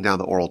writing down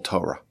the oral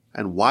Torah.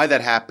 And why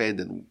that happened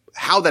and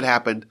how that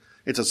happened,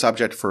 it's a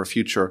subject for a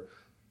future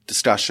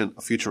discussion,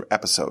 a future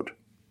episode.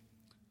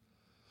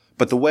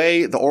 But the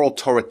way the oral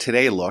Torah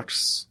today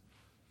looks,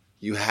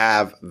 you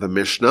have the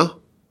Mishnah,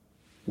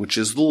 which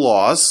is the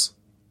laws,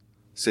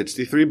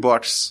 63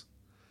 books,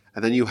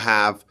 and then you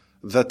have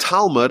the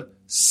Talmud,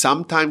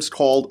 sometimes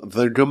called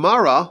the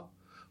Gemara,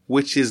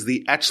 which is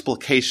the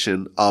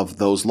explication of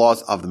those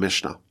laws of the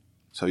Mishnah.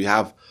 So you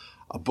have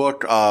a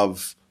book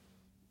of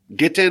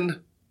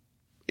Gittin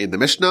in the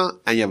Mishnah,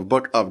 and you have a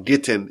book of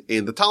Gittin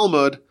in the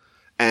Talmud,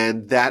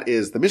 and that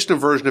is the Mishnah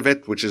version of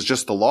it, which is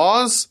just the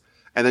laws,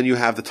 and then you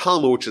have the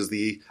Talmud, which is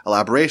the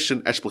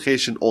elaboration,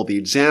 explication, all the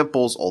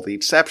examples, all the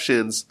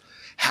exceptions,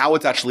 how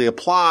it's actually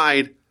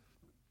applied,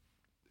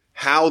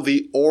 how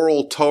the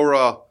oral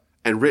Torah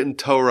and written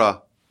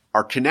Torah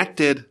are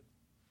connected.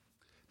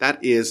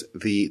 That is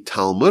the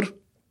Talmud.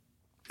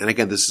 And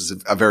again, this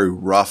is a very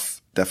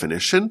rough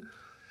definition.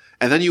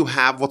 And then you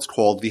have what's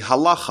called the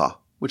Halacha,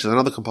 which is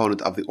another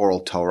component of the oral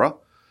Torah.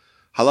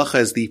 Halacha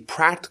is the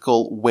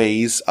practical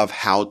ways of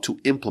how to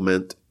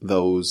implement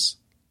those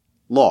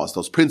laws,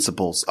 those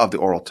principles of the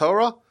oral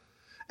Torah.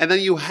 And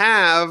then you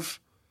have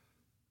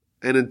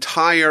an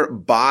entire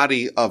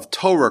body of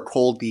Torah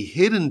called the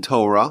hidden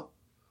Torah,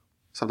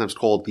 sometimes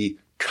called the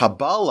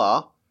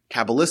Kabbalah,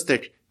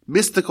 Kabbalistic,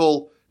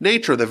 mystical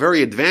nature, the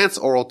very advanced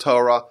oral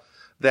Torah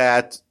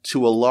that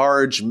to a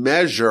large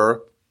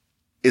measure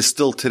is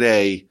still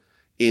today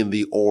in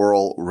the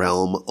oral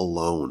realm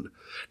alone.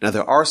 Now,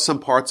 there are some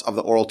parts of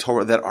the oral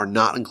Torah that are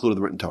not included in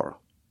the written Torah.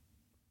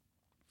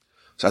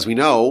 So as we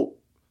know,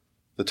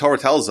 the Torah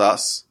tells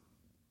us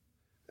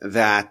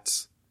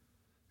that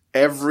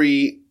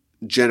every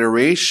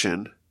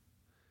generation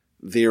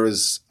there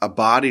is a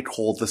body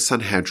called the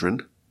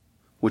Sanhedrin,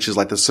 which is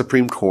like the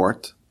Supreme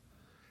Court,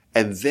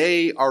 and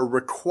they are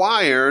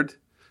required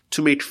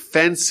to make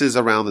fences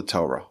around the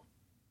Torah.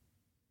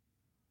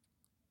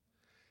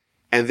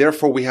 And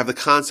therefore we have the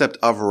concept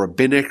of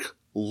rabbinic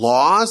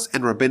laws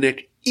and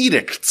rabbinic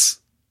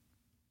edicts.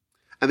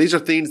 And these are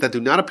things that do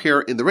not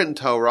appear in the written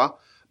Torah,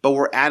 but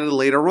were added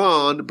later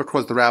on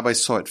because the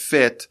rabbis saw it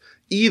fit,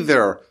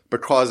 either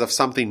because of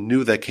something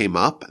new that came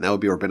up, and that would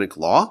be rabbinic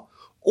law,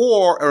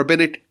 or a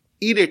rabbinic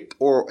edict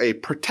or a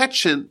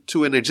protection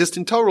to an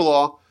existing Torah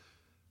law.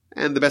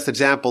 And the best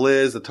example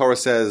is the Torah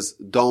says,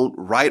 don't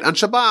write on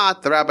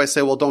Shabbat. The rabbis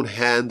say, well, don't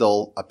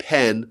handle a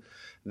pen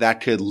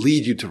that could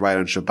lead you to write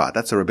on Shabbat.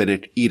 That's a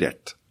rabbinic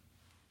edict.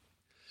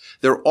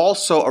 There are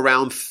also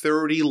around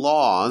 30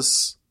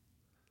 laws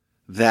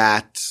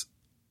that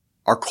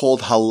are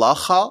called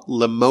halacha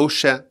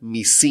lemoshe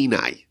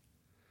misinai,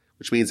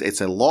 which means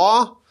it's a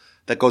law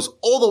that goes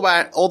all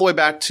the way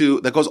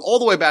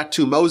back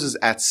to Moses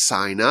at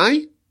Sinai.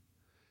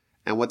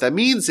 And what that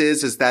means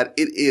is that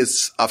it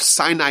is of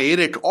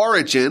Sinaitic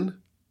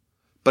origin,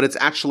 but it's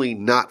actually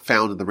not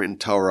found in the written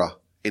Torah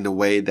in a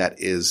way that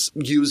is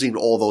using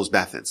all those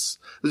methods.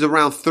 There's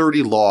around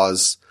 30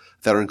 laws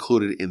that are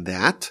included in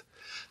that.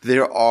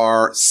 There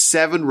are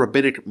 7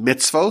 rabbinic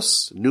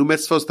mitzvos, new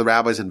mitzvos the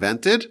rabbis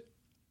invented.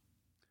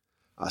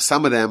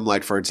 Some of them,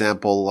 like for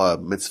example,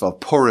 mitzvah of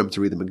Purim,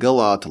 to read the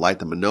Megillah, to light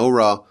the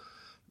menorah.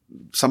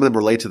 Some of them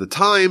relate to the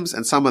times,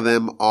 and some of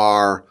them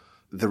are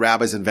the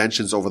rabbis'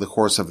 inventions over the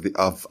course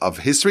of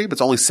history, but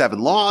it's only 7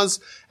 laws,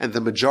 and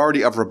the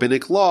majority of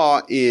rabbinic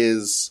law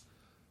is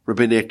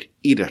rabbinic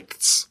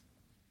edicts.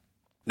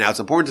 Now,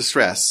 it's important to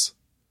stress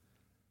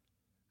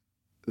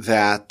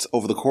that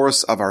over the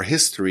course of our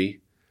history,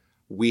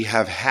 we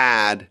have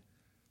had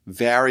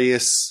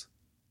various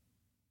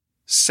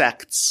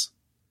sects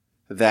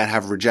that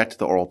have rejected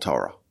the oral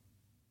Torah.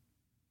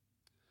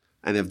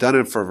 And they've done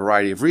it for a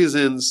variety of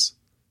reasons.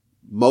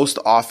 Most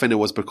often it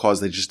was because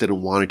they just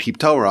didn't want to keep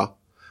Torah.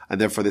 And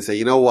therefore they say,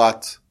 you know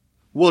what?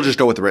 We'll just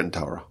go with the written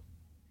Torah.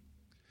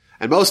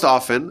 And most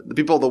often, the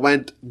people that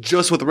went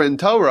just with the written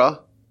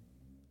Torah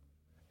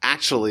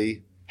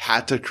actually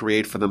had to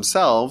create for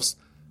themselves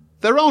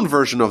their own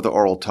version of the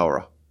oral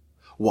Torah.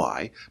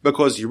 Why?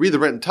 Because you read the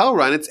written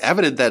Torah and it's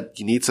evident that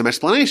you need some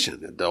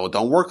explanation.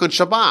 Don't work on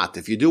Shabbat.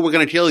 If you do, we're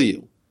going to kill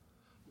you.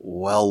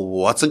 Well,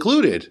 what's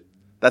included?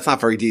 That's not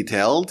very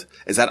detailed.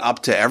 Is that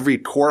up to every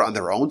court on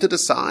their own to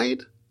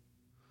decide?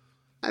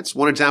 That's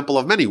one example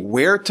of many.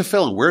 Wear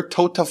tefillin, wear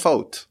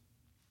totafot.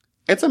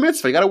 It's a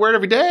mitzvah. You got to wear it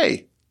every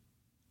day.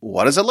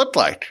 What does it look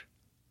like?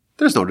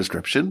 There's no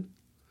description.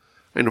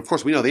 And of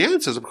course, we know the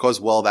answers because,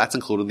 well, that's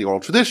included in the oral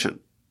tradition.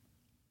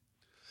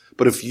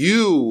 But if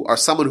you are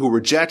someone who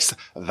rejects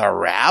the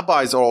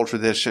rabbi's oral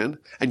tradition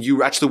and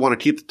you actually want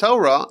to keep the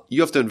Torah,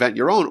 you have to invent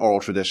your own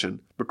oral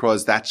tradition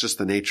because that's just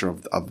the nature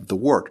of the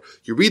work.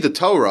 You read the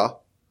Torah,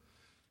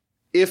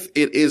 if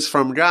it is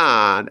from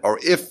God or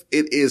if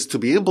it is to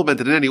be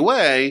implemented in any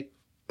way,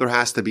 there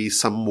has to be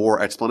some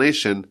more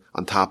explanation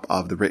on top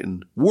of the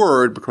written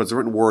word because the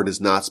written word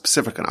is not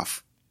specific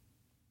enough.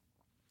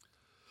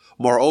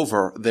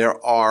 Moreover,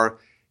 there are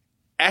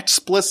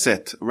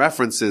explicit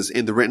references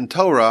in the written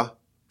Torah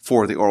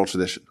for the oral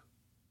tradition.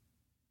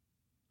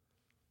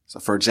 So,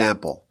 for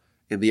example,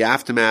 in the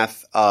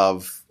aftermath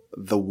of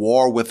the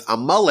war with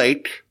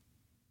Amalek,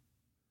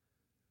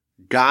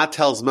 God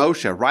tells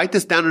Moshe, write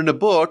this down in a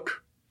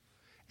book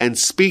and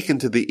speak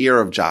into the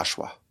ear of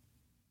Joshua.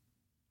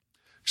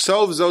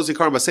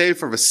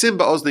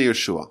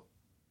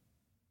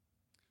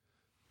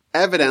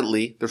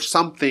 Evidently, there's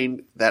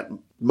something that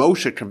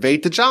Moshe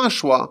conveyed to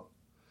Joshua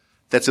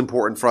that's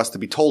important for us to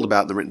be told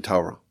about in the written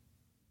Torah.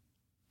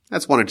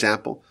 That's one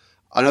example.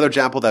 Another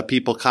example that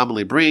people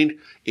commonly bring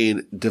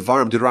in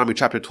Deuteronomy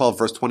chapter 12,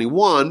 verse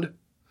 21,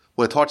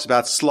 when it talks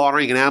about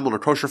slaughtering an animal in a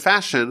kosher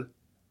fashion,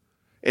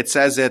 it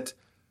says that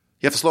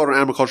you have to slaughter an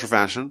animal in kosher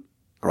fashion,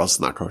 or else it's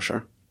not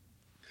kosher.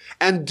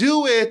 And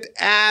do it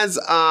as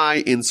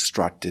I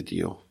instructed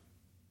you.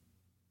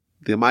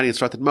 The Almighty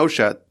instructed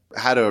Moshe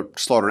how to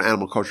slaughter an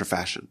animal in kosher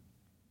fashion.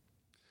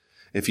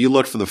 If you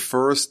look from the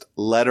first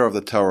letter of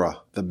the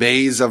Torah, the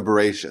Beis of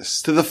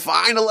Bereshis, to the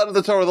final letter of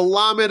the Torah, the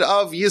Lamed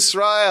of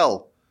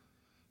Yisrael,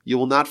 you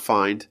will not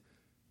find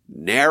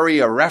nary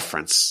a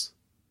reference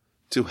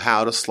to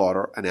how to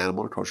slaughter an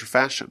animal in a kosher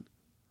fashion.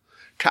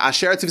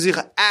 Ka'asher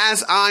tzivzicha,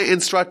 as I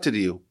instructed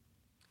you.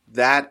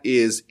 That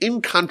is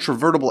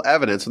incontrovertible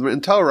evidence in the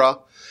written Torah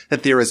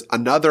that there is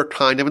another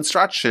kind of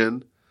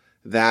instruction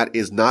that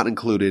is not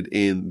included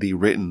in the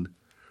written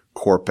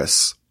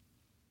corpus.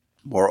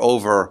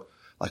 Moreover,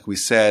 like we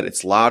said,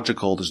 it's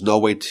logical. There's no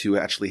way to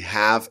actually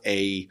have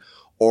a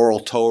oral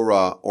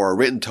Torah or a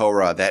written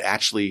Torah that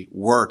actually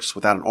works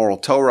without an oral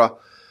Torah.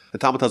 The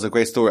Talmud tells a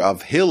great story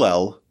of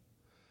Hillel,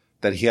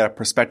 that he had a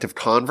prospective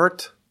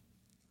convert.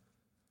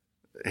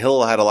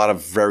 Hillel had a lot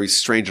of very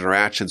strange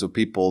interactions with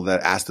people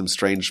that asked him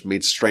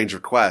made strange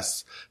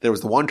requests. There was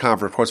the one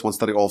convert, of course, one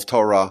studied all of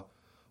Torah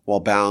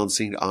while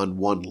balancing on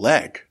one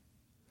leg.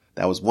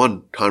 That was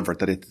one convert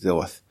that he had to deal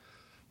with.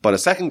 But a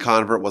second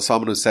convert was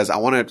someone who says, I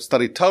want to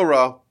study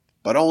Torah,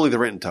 but only the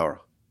written Torah,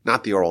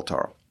 not the oral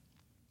Torah.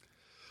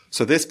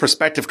 So this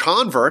prospective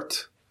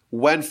convert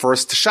went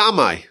first to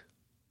Shammai.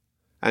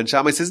 And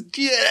Shammai says,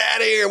 get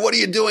out of here. What are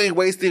you doing?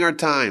 Wasting our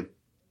time.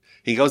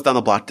 He goes down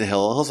the block to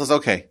Hillel. Hillel says,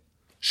 okay,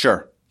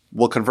 sure.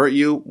 We'll convert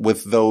you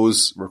with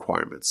those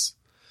requirements.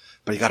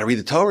 But you got to read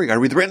the Torah. You got to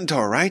read the written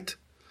Torah, right?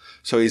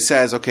 So he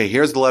says, okay,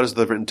 here's the letters of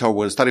the written Torah.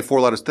 We'll study 4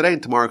 letters today,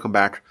 and tomorrow come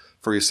back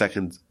for your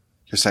second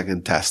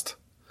test.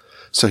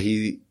 So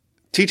he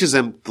teaches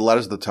him the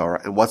letters of the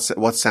Torah and what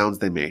sounds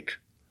they make.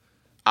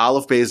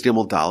 Aleph, Beis,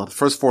 Gimel, Dalet, the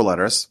first 4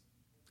 letters.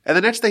 And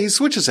the next day he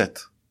switches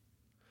it.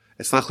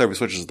 It's not clear if he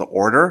switches the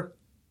order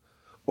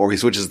or he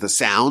switches the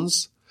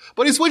sounds,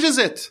 but he switches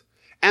it.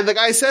 And the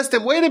guy says to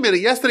him, wait a minute,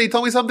 yesterday he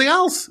told me something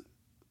else.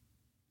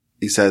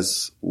 He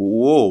says,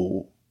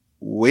 whoa,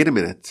 wait a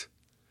minute.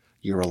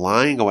 You're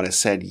relying on what I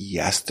said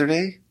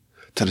yesterday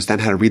to understand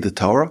how to read the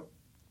Torah?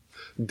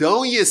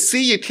 Don't you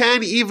see you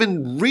can't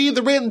even read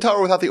the written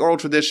Torah without the oral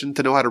tradition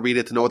to know how to read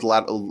it, to know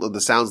what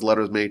the sounds the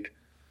letters make?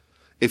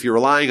 If you're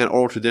relying on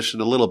oral tradition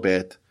a little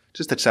bit,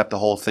 just accept the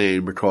whole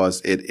thing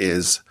because it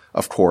is,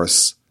 of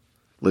course,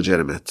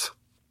 legitimate.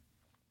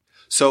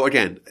 So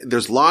again,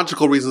 there's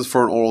logical reasons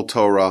for an oral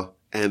Torah,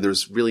 and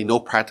there's really no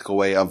practical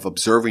way of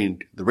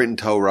observing the written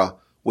Torah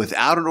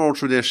without an oral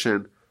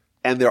tradition,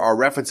 and there are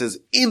references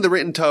in the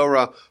written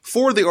Torah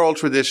for the oral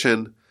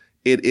tradition.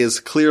 It is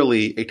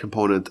clearly a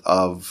component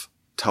of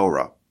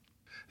Torah.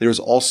 There's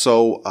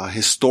also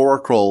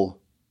historical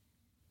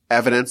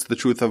evidence to the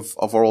truth of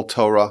oral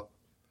Torah.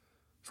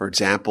 For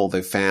example,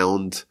 they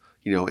found,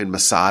 in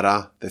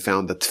Masada, they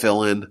found the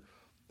tefillin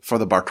for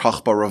the Bar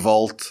Kokhba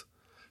revolt.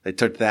 They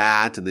took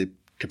that and they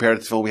compared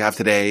it to the tefillin we have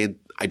today,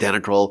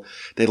 identical.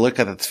 They look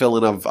at the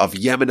tefillin of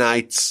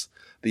Yemenites,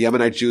 the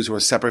Yemenite Jews who were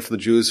separated from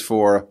the Jews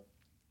for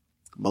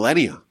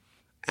millennia.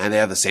 And they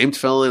have the same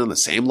tefillin and the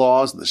same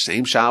laws and the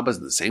same Shabbos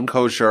and the same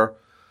kosher.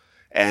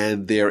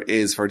 And there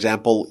is, for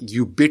example,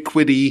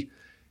 ubiquity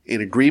in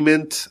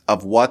agreement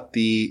of what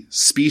the 4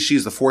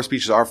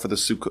 species are for the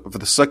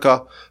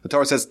sukkah. The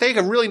Torah says, take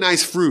a really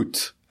nice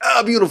fruit,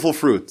 a beautiful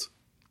fruit.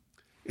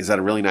 Is that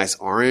a really nice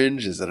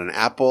orange? Is it an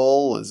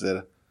apple?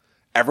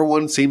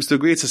 Everyone seems to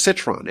agree it's a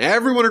citron.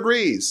 Everyone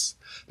agrees.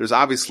 There's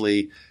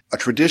obviously a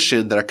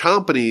tradition that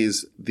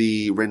accompanies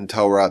the written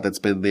Torah that's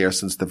been there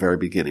since the very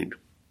beginning.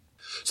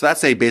 So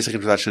that's a basic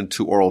introduction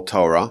to oral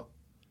Torah.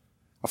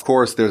 Of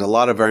course, there's a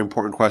lot of very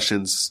important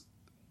questions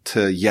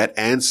to yet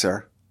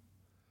answer.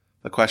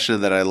 The question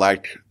that I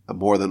like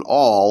more than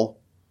all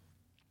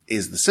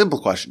is the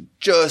simple question.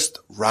 Just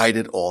write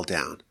it all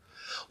down.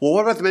 Well,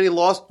 what about the many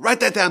laws? Write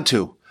that down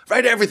too.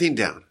 Write everything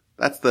down.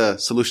 That's the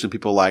solution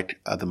people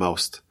like the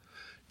most.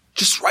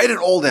 Just write it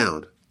all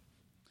down.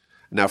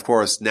 Now, of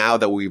course, now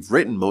that we've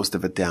written most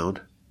of it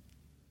down,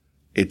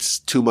 it's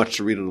too much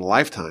to read in a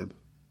lifetime.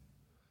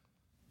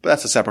 But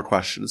that's a separate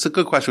question. It's a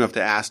good question we have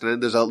to ask,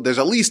 and there's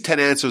at least 10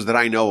 answers that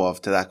I know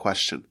of to that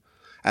question.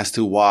 as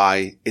to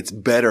why it's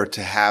better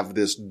to have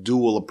this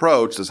dual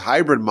approach, this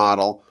hybrid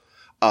model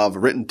of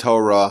written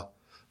Torah,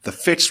 the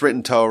fixed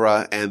written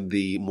Torah, and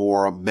the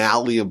more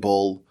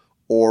malleable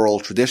oral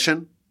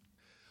tradition.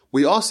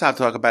 We also have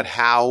to talk about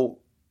how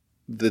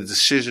the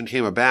decision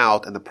came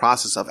about and the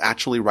process of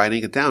actually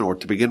writing it down, or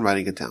to begin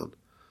writing it down.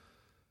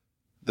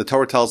 The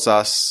Torah tells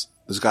us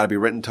there's got to be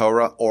written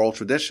Torah, oral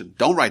tradition.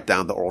 Don't write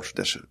down the oral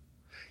tradition.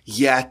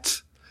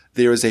 Yet,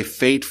 there is a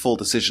fateful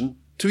decision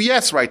to,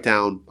 yes, write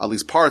down at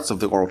least parts of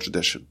the oral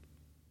tradition.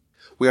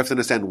 We have to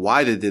understand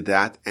why they did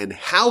that and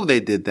how they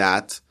did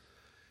that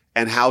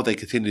and how they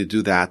continue to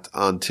do that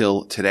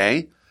until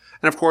today.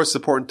 And of course, it's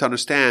important to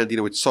understand,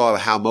 we saw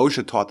how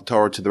Moshe taught the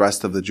Torah to the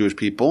rest of the Jewish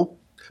people,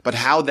 but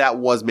how that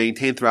was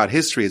maintained throughout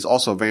history is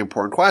also a very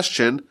important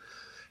question.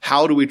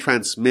 How do we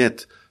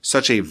transmit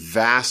such a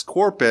vast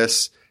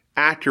corpus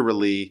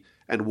accurately,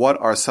 and what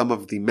are some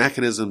of the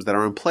mechanisms that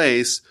are in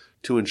place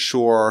to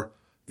ensure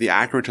the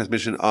accurate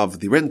transmission of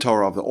the written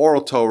Torah, of the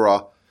oral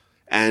Torah?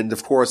 And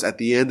of course, at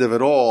the end of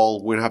it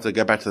all, we're going to have to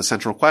get back to the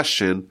central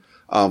question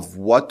of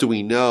what do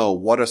we know?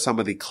 What are some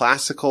of the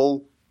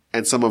classical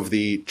and some of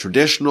the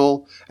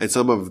traditional and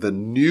some of the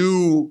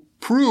new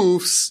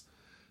proofs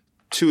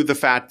to the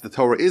fact that the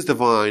Torah is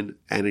divine?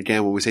 And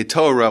again, when we say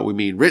Torah, we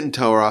mean written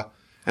Torah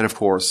and of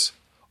course,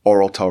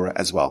 oral Torah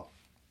as well.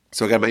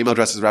 So again, my email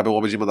address is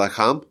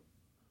rabbiwolbe@gmail.com.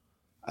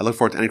 I look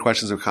forward to any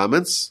questions or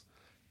comments,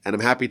 and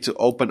I'm happy to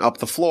open up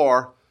the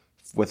floor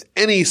with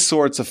any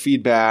sorts of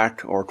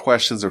feedback or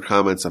questions or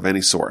comments of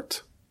any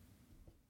sort.